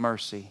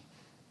mercy.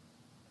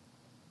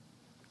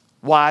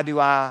 Why do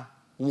I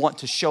want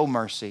to show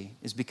mercy?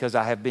 Is because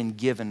I have been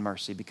given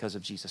mercy because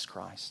of Jesus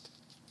Christ.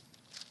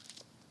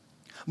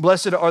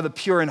 Blessed are the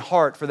pure in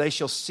heart, for they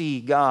shall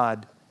see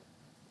God.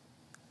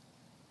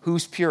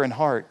 Who's pure in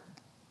heart?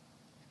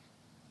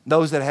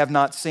 Those that have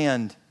not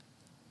sinned.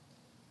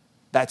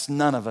 That's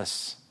none of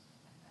us.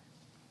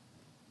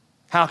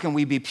 How can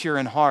we be pure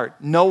in heart?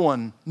 No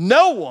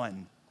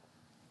one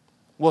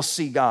will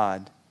see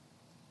God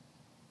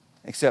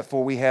except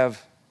for we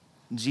have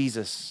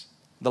Jesus,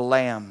 the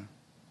Lamb.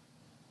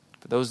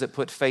 For those that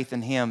put faith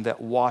in Him,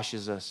 that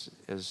washes us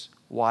as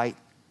white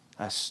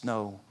as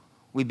snow.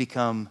 We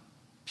become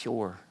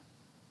pure.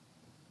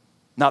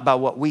 Not by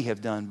what we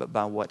have done, but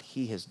by what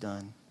He has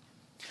done.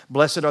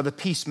 Blessed are the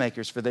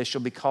peacemakers, for they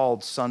shall be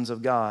called sons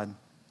of God.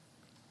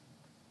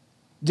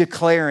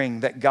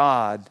 Declaring that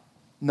God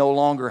no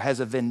longer has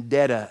a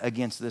vendetta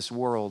against this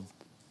world,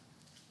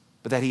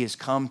 but that He has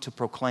come to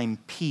proclaim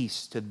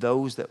peace to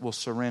those that will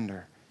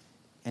surrender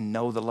and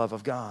know the love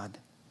of God.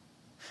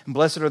 And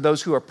blessed are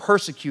those who are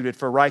persecuted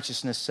for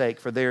righteousness' sake,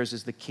 for theirs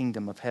is the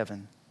kingdom of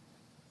heaven.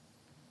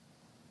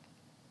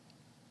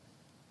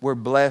 We're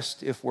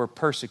blessed if we're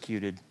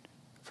persecuted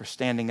for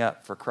standing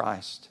up for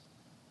Christ.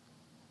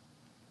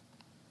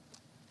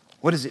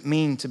 What does it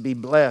mean to be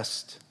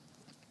blessed?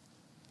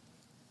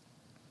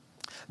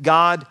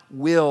 God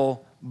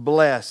will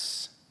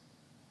bless.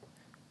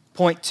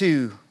 Point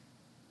 2.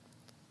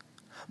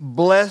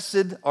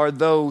 Blessed are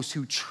those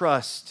who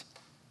trust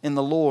in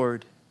the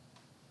Lord.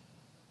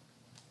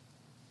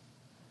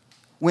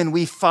 When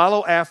we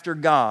follow after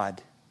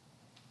God,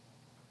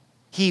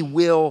 He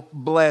will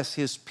bless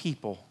His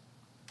people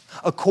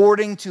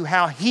according to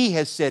how He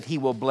has said He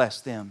will bless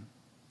them.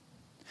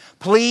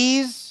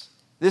 Please,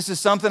 this is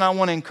something I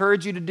want to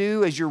encourage you to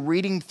do as you're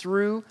reading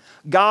through.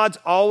 God's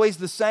always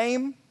the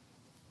same,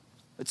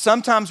 but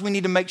sometimes we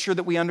need to make sure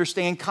that we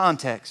understand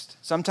context.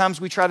 Sometimes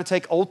we try to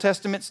take Old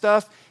Testament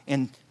stuff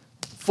and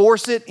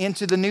force it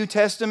into the New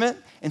Testament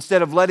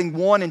instead of letting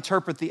one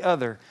interpret the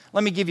other.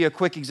 Let me give you a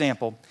quick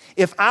example.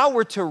 If I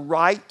were to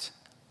write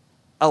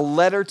a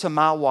letter to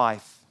my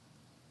wife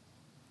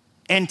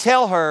and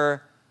tell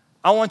her,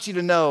 I want you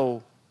to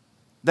know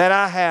that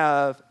I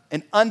have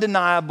an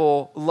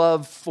undeniable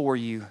love for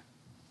you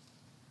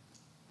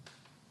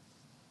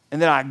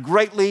and that I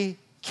greatly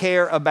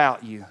care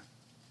about you.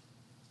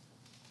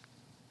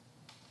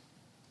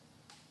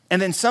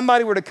 And then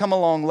somebody were to come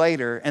along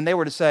later and they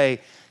were to say,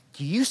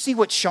 do you see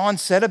what Shaun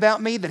said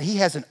about me? That he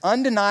has an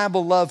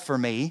undeniable love for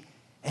me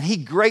and he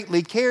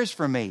greatly cares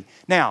for me.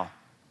 Now,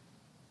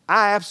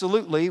 I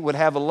absolutely would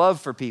have a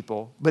love for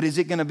people, but is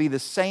it going to be the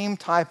same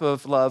type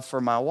of love for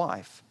my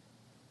wife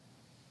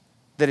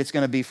that it's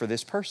going to be for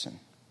this person?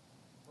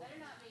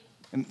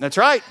 That's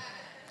right.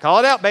 Call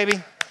it out,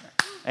 baby.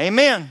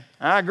 Amen.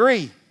 I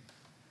agree.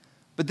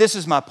 But this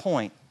is my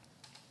point.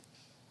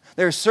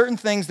 There are certain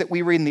things that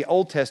we read in the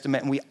Old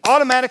Testament and we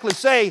automatically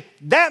say,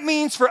 that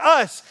means for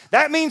us.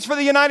 That means for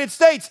the United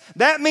States.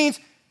 That means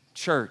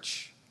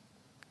church.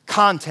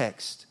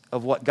 Context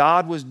of what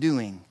God was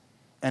doing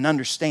and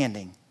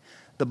understanding.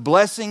 The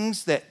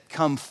blessings that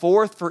come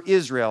forth for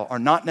Israel are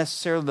not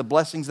necessarily the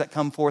blessings that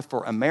come forth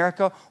for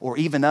America or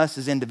even us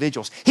as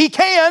individuals. He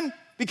can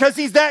because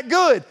He's that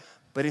good,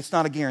 but it's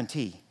not a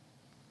guarantee.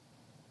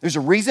 There's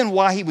a reason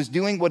why he was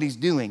doing what he's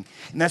doing.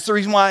 And that's the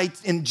reason why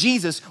in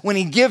Jesus, when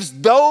he gives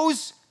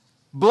those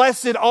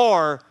blessed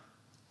are,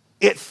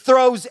 it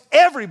throws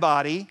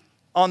everybody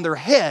on their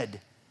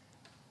head.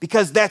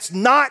 Because that's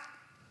not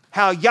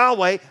how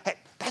Yahweh,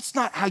 that's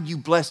not how you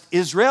blessed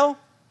Israel.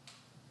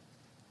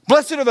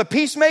 Blessed are the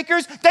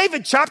peacemakers.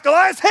 David chopped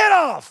Goliath's head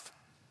off.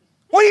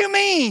 What do you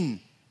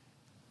mean?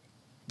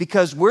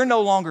 Because we're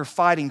no longer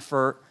fighting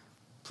for,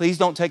 please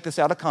don't take this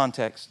out of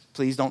context.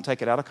 Please don't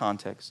take it out of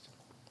context.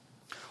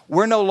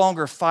 We're no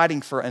longer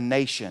fighting for a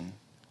nation.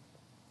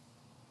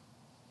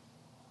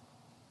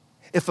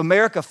 If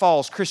America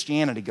falls,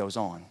 Christianity goes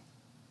on.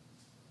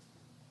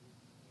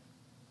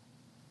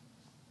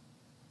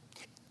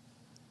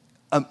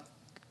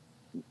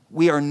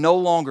 We are no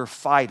longer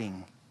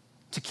fighting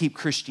to keep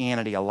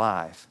Christianity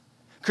alive.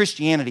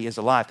 Christianity is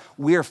alive.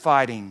 We're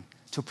fighting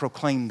to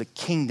proclaim the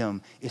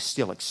kingdom is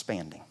still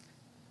expanding.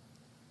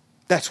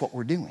 That's what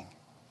we're doing.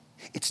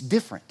 It's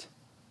different.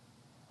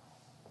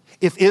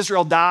 If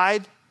Israel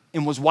died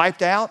and was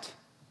wiped out,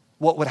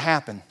 what would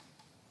happen?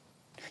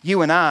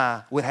 You and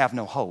I would have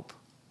no hope.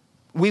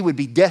 We would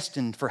be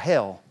destined for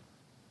hell.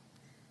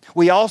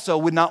 We also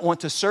would not want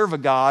to serve a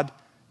God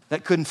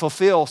that couldn't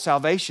fulfill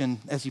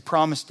salvation as he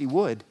promised he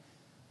would,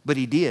 but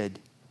he did.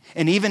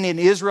 And even in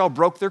Israel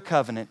broke their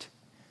covenant,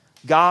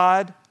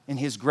 God, in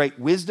his great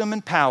wisdom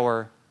and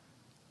power,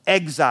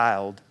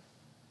 exiled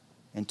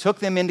and took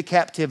them into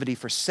captivity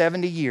for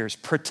 70 years,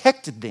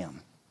 protected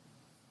them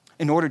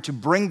in order to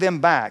bring them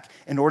back,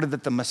 in order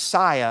that the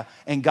Messiah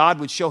and God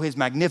would show his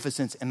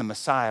magnificence and the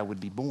Messiah would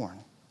be born.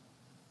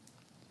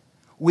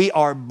 We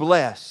are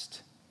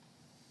blessed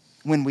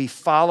when we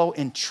follow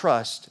and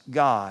trust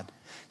God.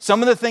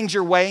 Some of the things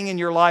you're weighing in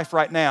your life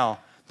right now,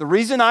 the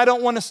reason I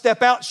don't want to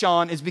step out,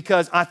 Shaun, is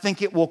because I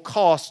think it will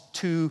cost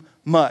too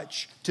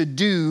much to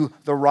do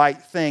the right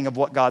thing of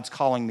what God's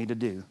calling me to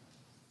do.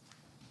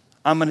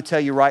 I'm going to tell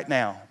you right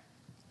now,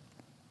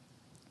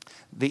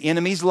 the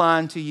enemy's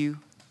lying to you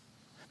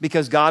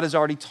because God has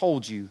already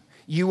told you,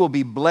 you will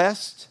be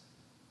blessed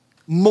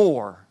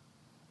more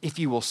if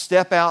you will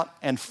step out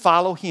and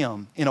follow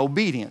him in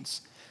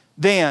obedience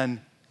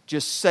than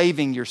just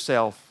saving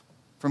yourself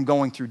from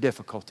going through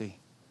difficulty.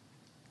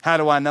 How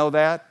do I know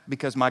that?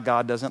 Because my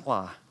God doesn't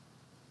lie.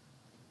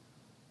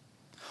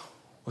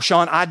 Well,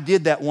 Shaun, I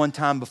did that one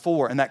time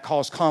before, and that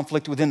caused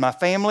conflict within my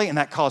family, and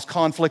that caused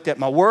conflict at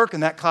my work,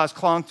 and that caused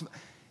conflict.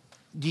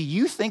 Do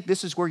you think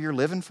this is where you're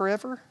living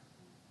forever?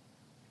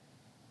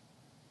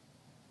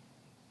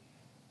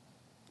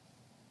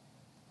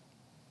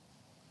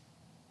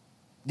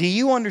 Do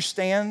you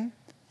understand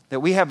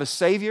that we have a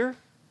Savior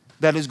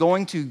that is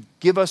going to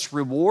give us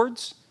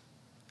rewards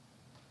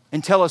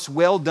and tell us,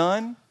 well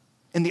done?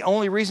 And the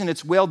only reason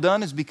it's well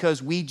done is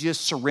because we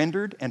just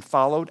surrendered and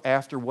followed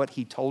after what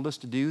he told us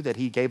to do, that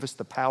he gave us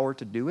the power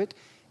to do it,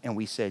 and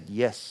we said,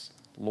 yes,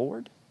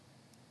 Lord.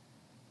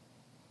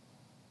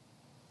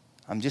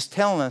 I'm just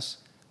telling us,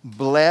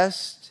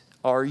 blessed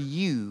are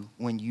you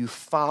when you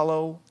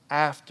follow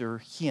after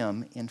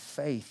him in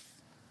faith.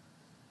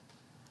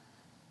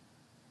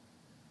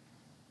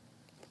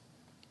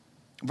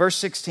 Verse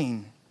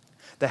 16,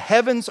 the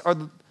heavens are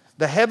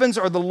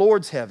the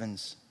Lord's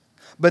heavens,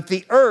 but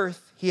the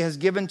earth he has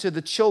given to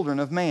the children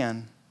of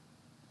man.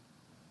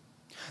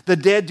 The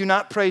dead do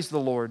not praise the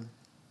Lord,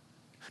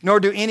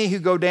 nor do any who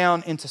go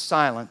down into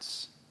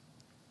silence.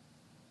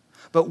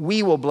 But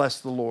we will bless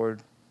the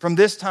Lord from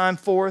this time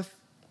forth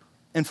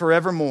and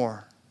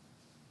forevermore.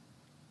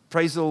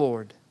 Praise the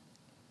Lord.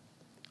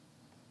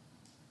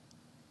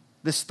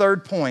 This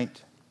third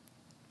point,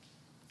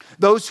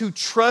 those who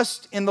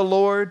trust in the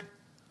Lord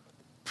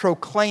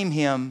proclaim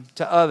him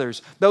to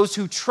others. Those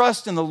who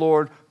trust in the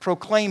Lord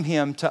proclaim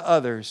him to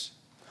others.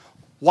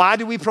 Why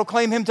do we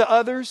proclaim him to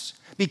others?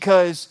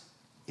 Because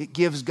it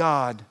gives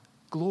God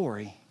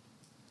glory.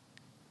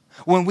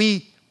 When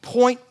we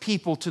point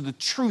people to the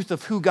truth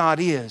of who God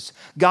is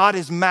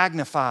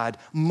magnified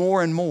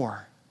more and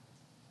more.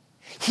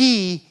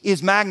 He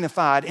is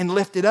magnified and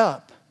lifted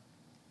up.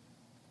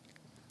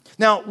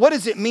 Now, what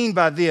does it mean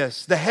by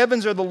this? The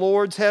heavens are the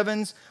Lord's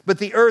heavens, but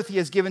the earth he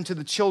has given to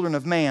the children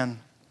of man.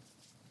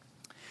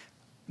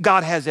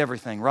 God has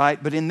everything,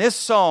 right? But in this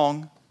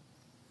song,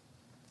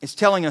 it's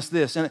telling us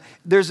this. And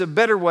there's a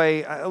better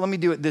way. Let me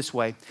do it this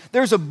way.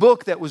 There's a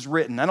book that was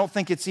written. I don't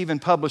think it's even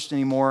published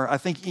anymore. I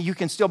think you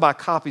can still buy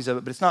copies of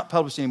it, but it's not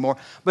published anymore.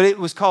 But it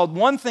was called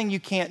One Thing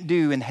You Can't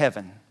Do in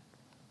Heaven.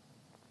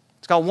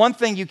 It's called One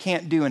Thing You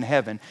Can't Do in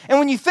Heaven. And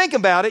when you think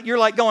about it, you're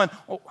like going,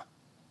 oh,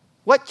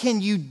 what can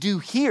you do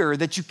here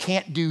that you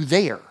can't do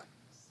there?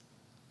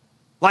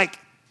 Like,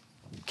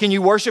 can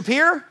you worship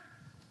here?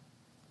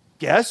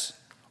 Yes.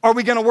 Are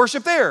we going to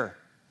worship there?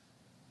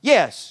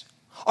 Yes.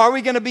 Are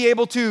we going to be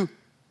able to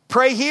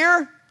pray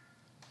here?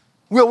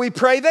 Will we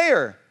pray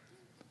there?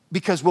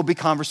 Because we'll be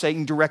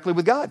conversating directly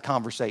with God. We're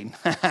going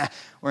to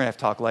have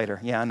to talk later.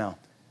 Yeah, I know.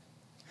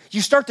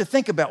 You start to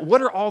think about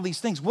what are all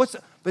these things?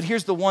 But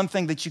here's the one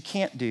thing that you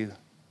can't do.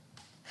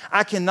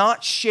 I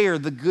cannot share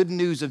the good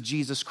news of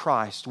Jesus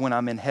Christ when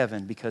I'm in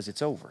heaven because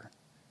it's over.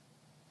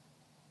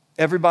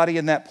 Everybody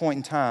in that point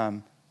in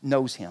time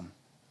knows him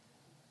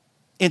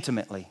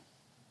intimately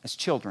as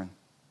children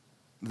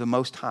of the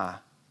Most High.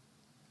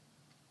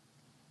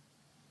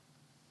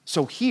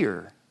 So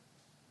here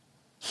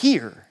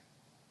is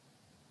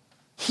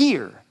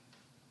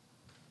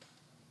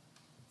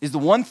the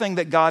one thing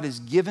that God has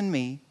given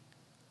me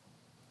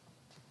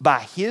by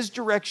His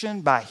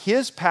direction, by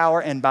His power,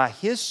 and by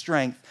His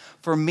strength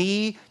for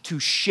me to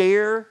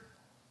share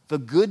the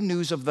good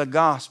news of the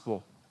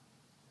gospel,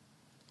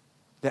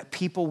 that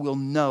people will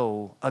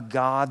know a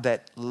God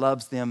that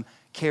loves them,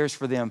 cares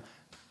for them,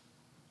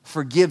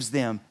 forgives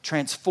them,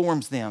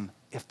 transforms them,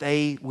 if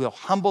they will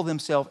humble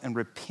themselves and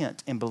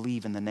repent and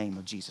believe in the name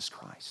of Jesus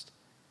Christ.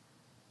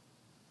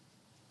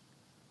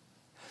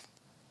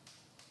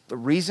 The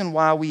reason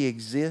why we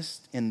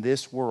exist in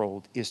this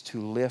world is to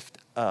lift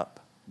up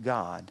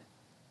God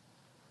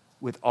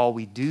with all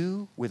we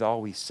do, with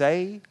all we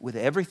say, with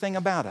everything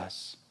about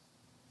us.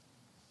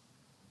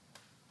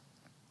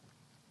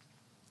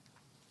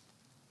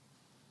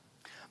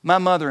 My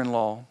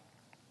mother-in-law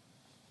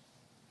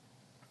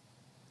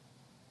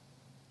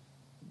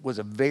was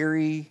a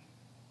very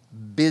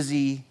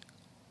busy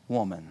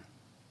woman.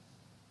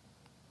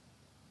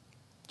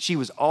 She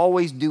was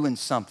always doing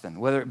something,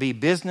 whether it be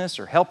business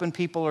or helping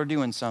people or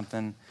doing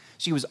something.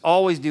 She was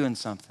always doing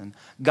something.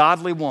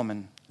 Godly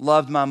woman,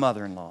 loved my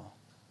mother-in-law.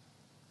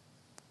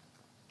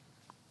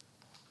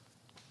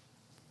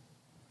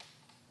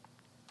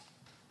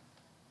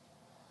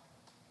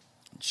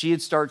 She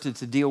had started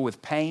to deal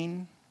with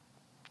pain,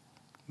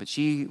 but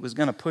she was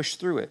going to push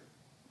through it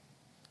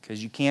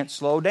because you can't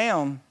slow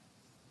down.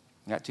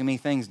 You got too many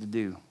things to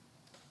do.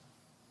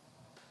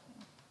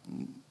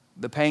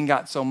 The pain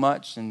got so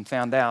much and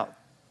found out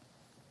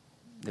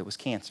it was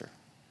cancer.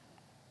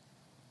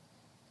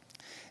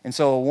 And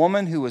so a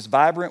woman who was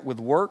vibrant with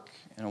work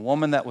and a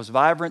woman that was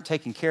vibrant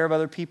taking care of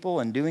other people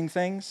and doing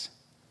things,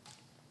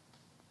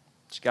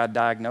 she got a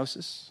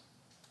diagnosis,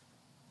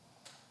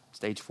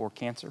 stage 4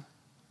 cancer.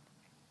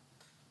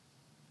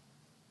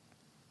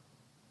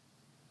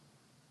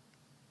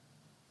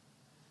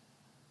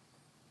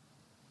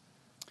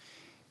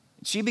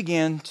 She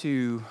began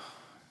to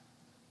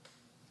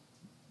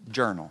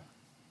journal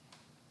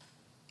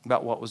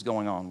about what was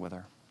going on with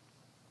her.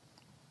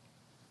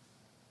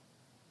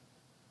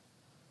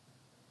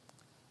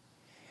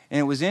 And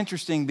it was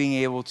interesting being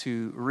able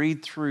to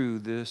read through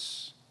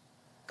this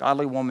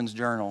godly woman's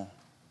journal.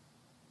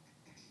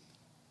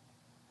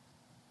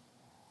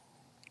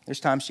 There's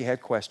times she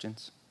had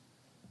questions.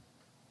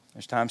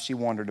 There's times she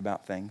wondered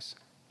about things.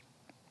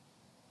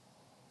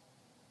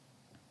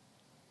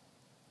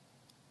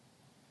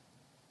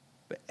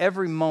 But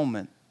every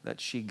moment that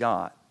she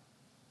got,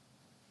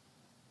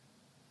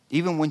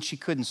 even when she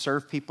couldn't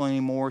serve people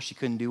anymore, she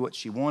couldn't do what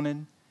she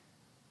wanted,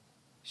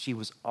 she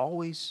was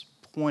always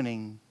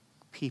pointing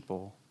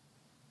people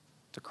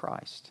to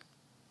Christ.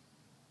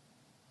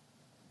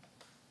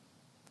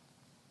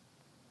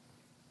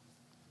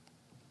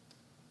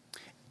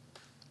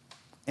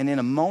 And in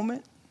a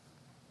moment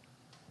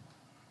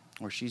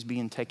where she's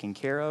being taken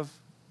care of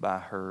by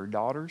her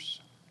daughters,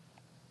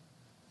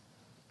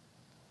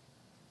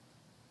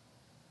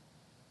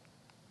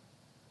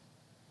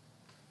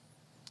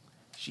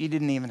 she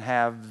didn't even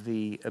have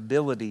the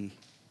ability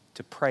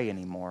to pray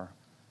anymore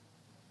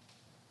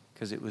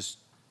because it was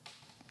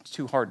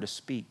too hard to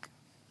speak.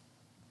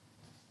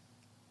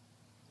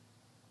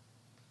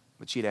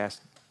 But she'd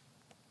ask,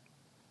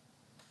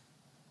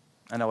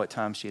 I know at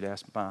times she'd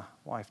ask my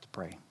wife to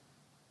pray.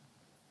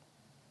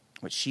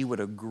 But she would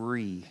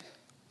agree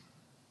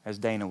as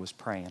Dana was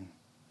praying.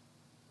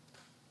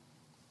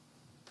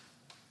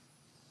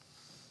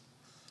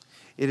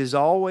 It has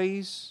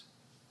always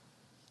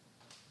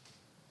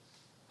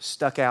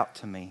stuck out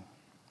to me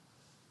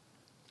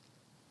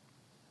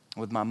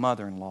with my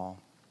mother-in-law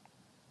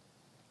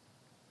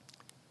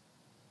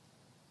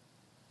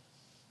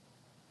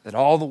that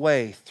all the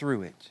way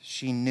through it,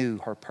 she knew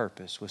her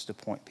purpose was to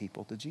point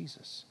people to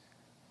Jesus.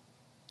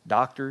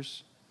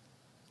 Doctors,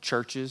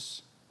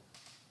 churches,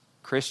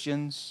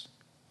 Christians,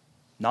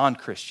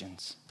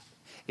 non-Christians.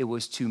 It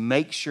was to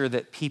make sure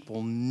that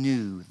people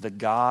knew the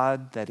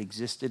God that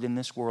existed in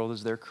this world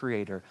as their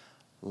creator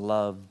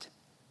loved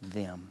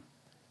them.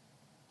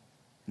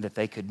 That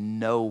they could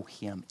know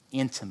Him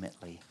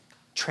intimately,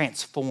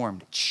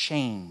 transformed,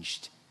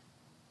 changed.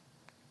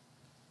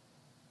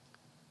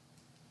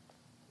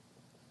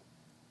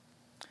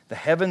 The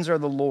heavens are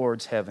the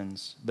Lord's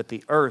heavens, but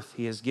the earth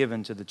He has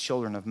given to the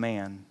children of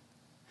man.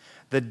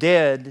 The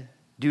dead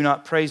do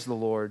not praise the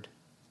Lord,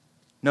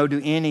 no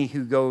do any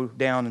who go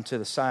down into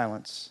the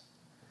silence.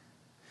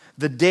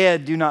 The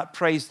dead do not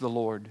praise the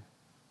Lord.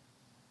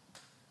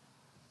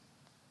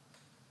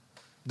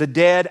 The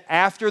dead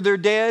after they're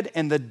dead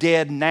and the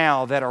dead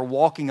now that are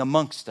walking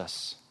amongst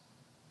us.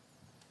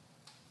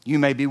 You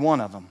may be one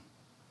of them.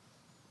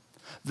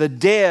 The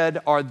dead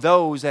are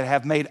those that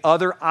have made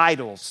other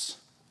idols,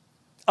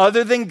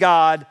 other than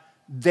God,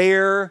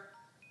 their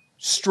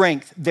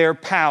strength, their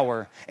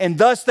power. And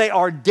thus they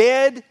are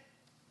dead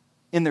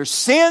in their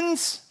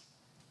sins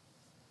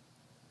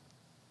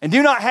and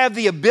do not have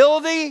the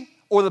ability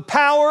or the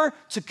power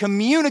to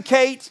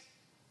communicate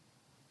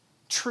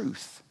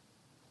truth.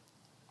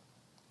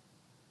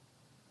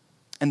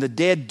 And the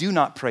dead do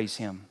not praise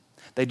him.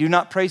 They do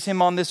not praise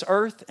him on this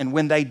earth, and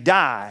when they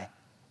die,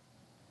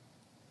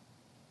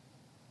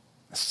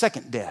 a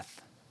second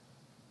death,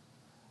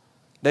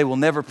 they will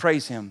never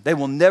praise him. They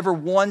will never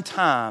one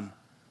time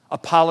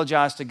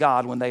apologize to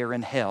God when they are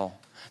in hell.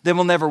 They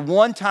will never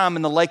one time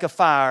in the lake of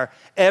fire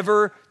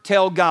ever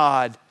tell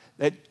God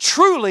that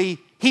truly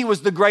he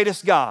was the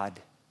greatest God.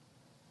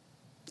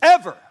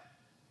 Ever.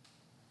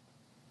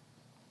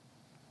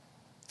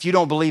 If you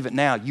don't believe it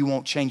now, you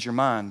won't change your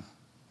mind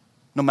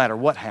no matter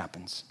what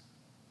happens.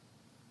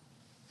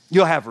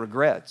 You'll have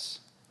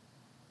regrets.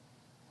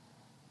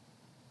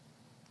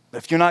 But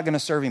if you're not going to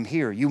serve him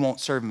here, you won't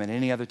serve him at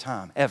any other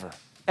time, ever,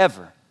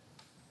 ever.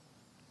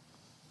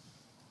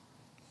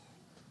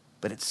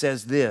 But it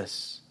says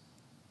this,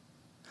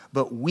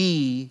 but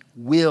we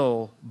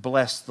will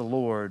bless the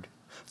Lord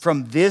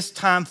from this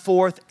time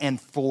forth and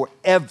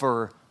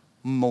forevermore.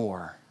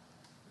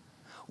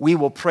 We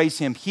will praise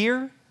him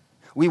here.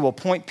 We will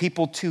point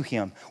people to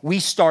him. We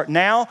start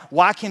now.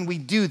 Why can we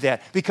do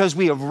that? Because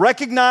we have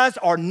recognized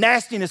our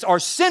nastiness, our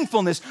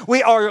sinfulness.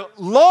 We are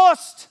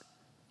lost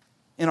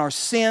in our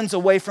sins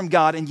away from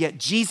God, and yet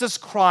Jesus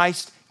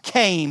Christ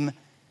came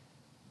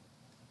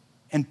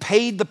and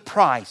paid the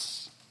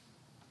price.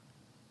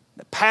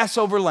 The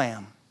Passover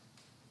lamb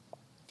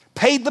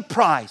paid the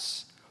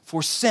price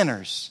for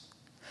sinners,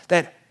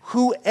 that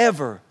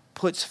whoever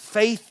puts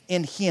faith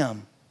in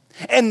him.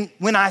 And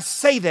when I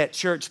say that,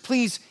 church,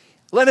 please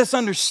let us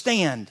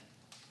understand,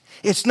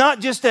 it's not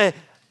just an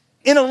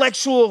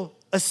intellectual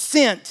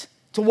assent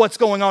to what's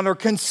going on or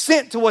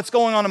consent to what's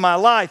going on in my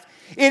life.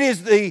 It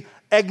is the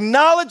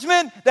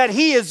acknowledgement that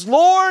he is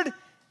Lord,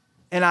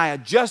 and I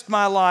adjust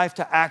my life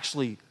to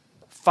actually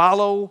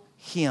follow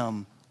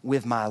him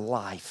with my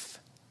life.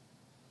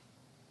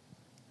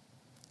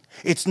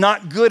 It's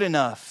not good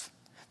enough.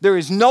 There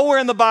is nowhere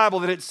in the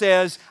Bible that it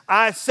says,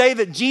 I say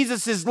that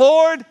Jesus is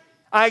Lord,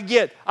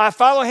 I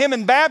follow him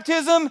in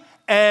baptism,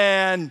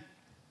 and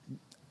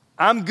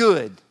I'm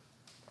good.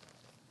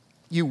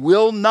 You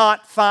will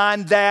not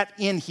find that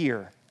in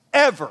here,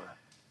 ever.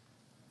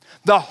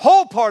 The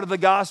whole part of the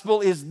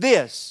gospel is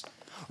this.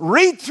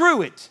 Read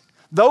through it.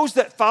 Those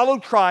that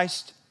followed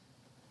Christ,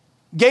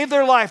 gave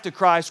their life to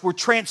Christ, were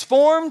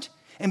transformed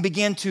and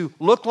began to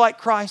look like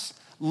Christ,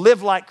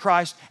 live like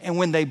Christ. And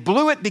when they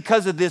blew it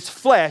because of this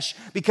flesh,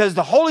 because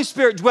the Holy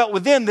Spirit dwelt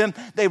within them,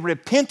 they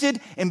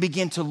repented and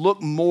began to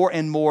look more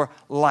and more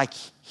like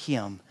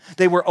him.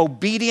 They were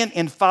obedient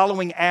in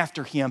following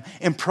after him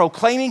and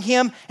proclaiming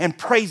him and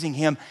praising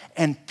him.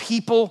 And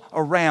people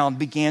around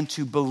began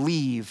to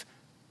believe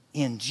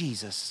in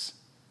Jesus.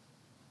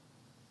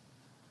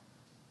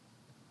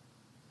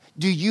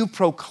 Do you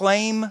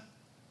proclaim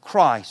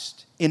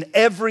Christ in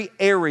every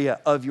area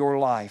of your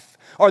life?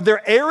 Are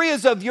there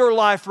areas of your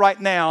life right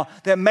now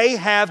that may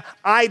have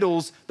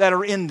idols that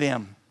are in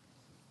them?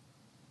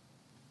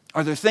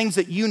 Are there things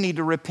that you need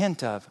to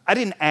repent of? I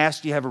didn't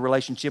ask, do you have a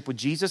relationship with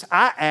Jesus?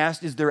 I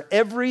asked, is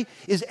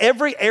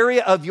every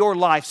area of your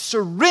life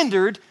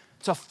surrendered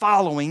to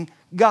following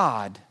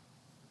God?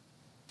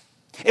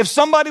 If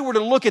somebody were to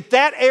look at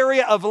that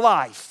area of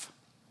life,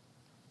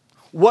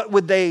 what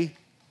would they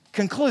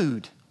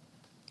conclude?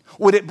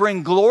 Would it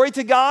bring glory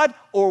to God,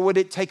 or would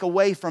it take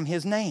away from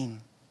his name?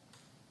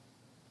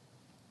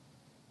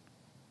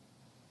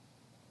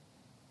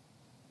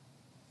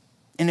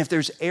 And if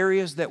there's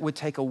areas that would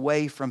take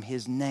away from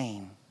his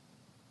name,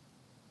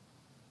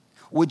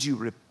 would you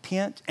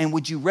repent? And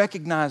would you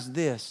recognize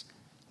this?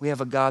 We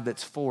have a God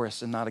that's for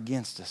us and not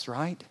against us,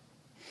 right?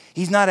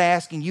 He's not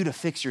asking you to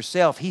fix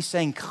yourself. He's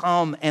saying,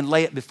 come and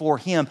lay it before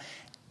him.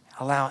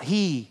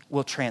 He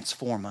will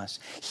transform us.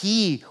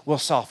 He will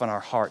soften our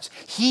hearts.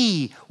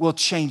 He will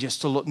change us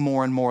to look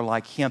more and more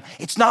like him.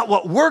 It's not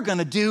what we're going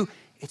to do.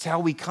 It's how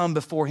we come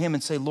before him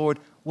and say, Lord,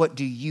 what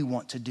do you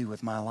want to do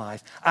with my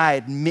life? I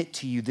admit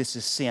to you this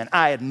is sin.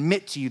 I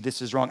admit to you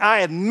this is wrong. I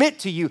admit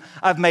to you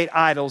I've made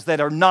idols that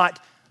are not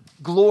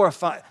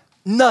glorifying.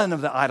 None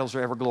of the idols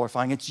are ever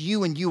glorifying. It's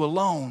you and you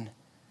alone.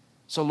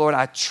 So Lord,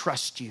 I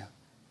trust you,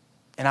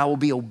 and I will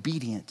be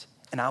obedient,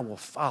 and I will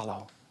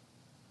follow.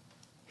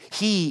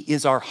 He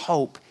is our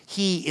hope.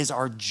 He is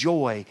our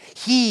joy.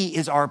 He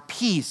is our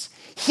peace.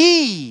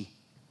 He,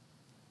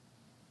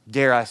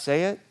 dare I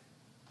say it,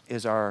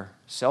 is our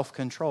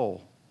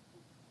self-control.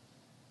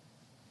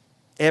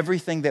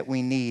 Everything that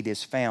we need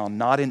is found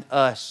not in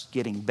us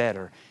getting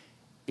better.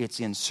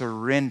 It's in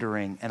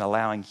surrendering and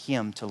allowing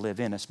him to live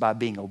in us by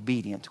being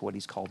obedient to what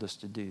he's called us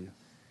to do.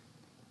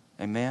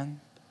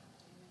 Amen?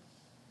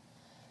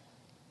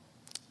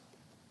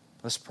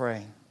 Let's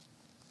pray.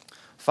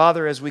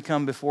 Father, as we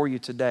come before you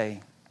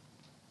today,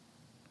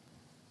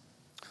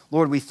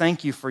 Lord, we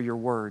thank you for your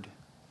word.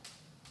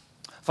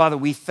 Father,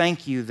 we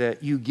thank you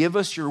that you give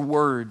us your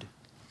word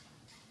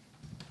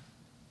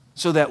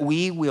so that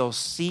we will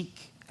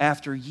seek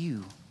after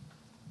you.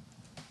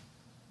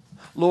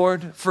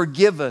 Lord,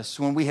 forgive us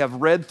when we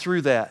have read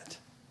through that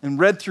and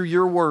read through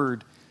your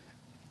word,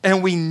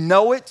 and we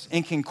know it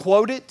and can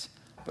quote it,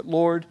 but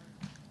Lord,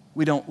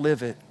 we don't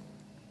live it.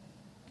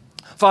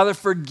 Father,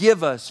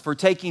 forgive us for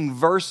taking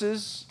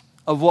verses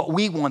of what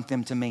we want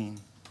them to mean,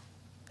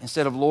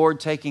 instead of, Lord,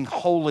 taking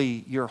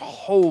wholly your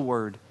whole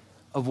word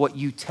of what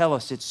you tell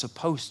us it's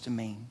supposed to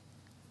mean.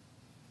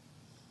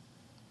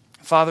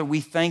 Father, we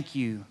thank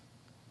you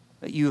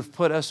that you have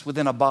put us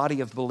within a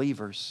body of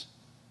believers.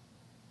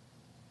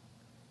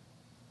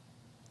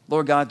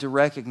 Lord God, to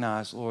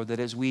recognize, Lord, that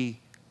as we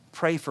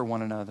pray for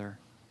one another,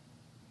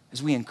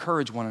 as we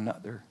encourage one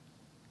another,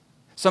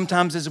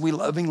 sometimes as we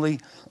lovingly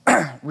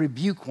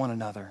rebuke one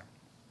another,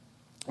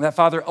 that,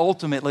 Father,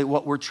 ultimately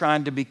what we're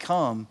trying to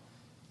become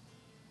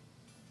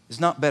is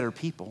not better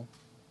people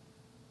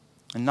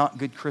and not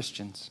good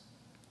Christians.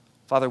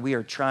 Father, we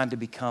are trying to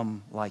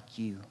become like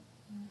you.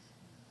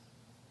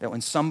 That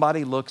when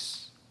somebody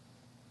looks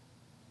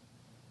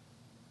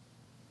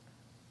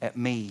at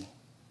me,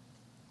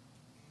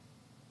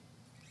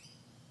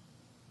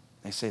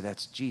 they say,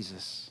 that's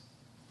Jesus.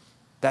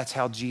 That's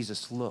how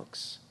Jesus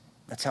looks.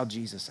 That's how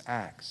Jesus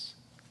acts.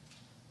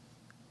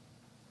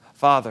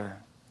 Father,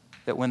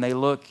 that when they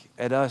look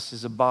at us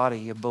as a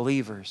body of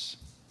believers,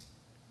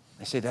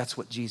 they say, that's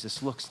what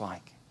Jesus looks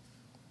like.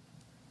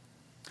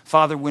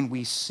 Father, when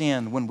we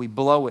sin, when we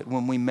blow it,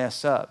 when we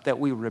mess up, that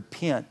we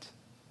repent,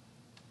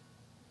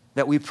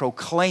 that we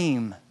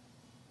proclaim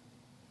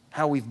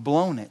how we've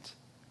blown it,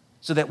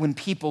 so that when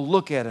people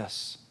look at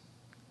us,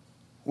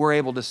 we're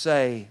able to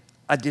say,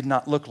 I did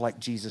not look like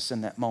Jesus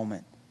in that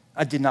moment.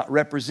 I did not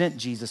represent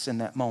Jesus in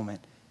that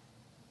moment.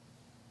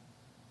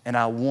 And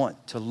I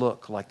want to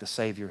look like the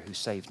Savior who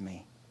saved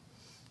me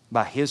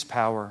by His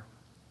power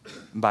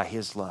and by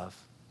His love.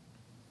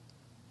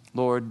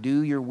 Lord,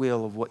 do your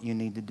will of what you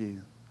need to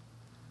do.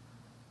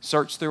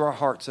 Search through our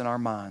hearts and our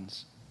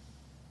minds.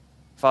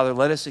 Father,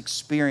 let us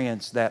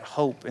experience that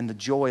hope and the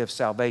joy of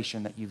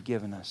salvation that you've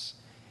given us.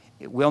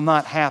 It will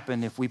not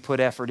happen if we put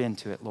effort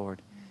into it,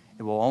 Lord.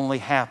 It will only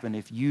happen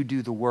if you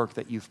do the work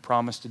that you've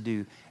promised to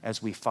do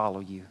as we follow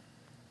you.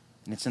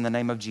 And it's in the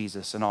name of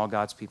Jesus, and all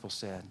God's people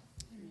said,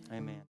 amen.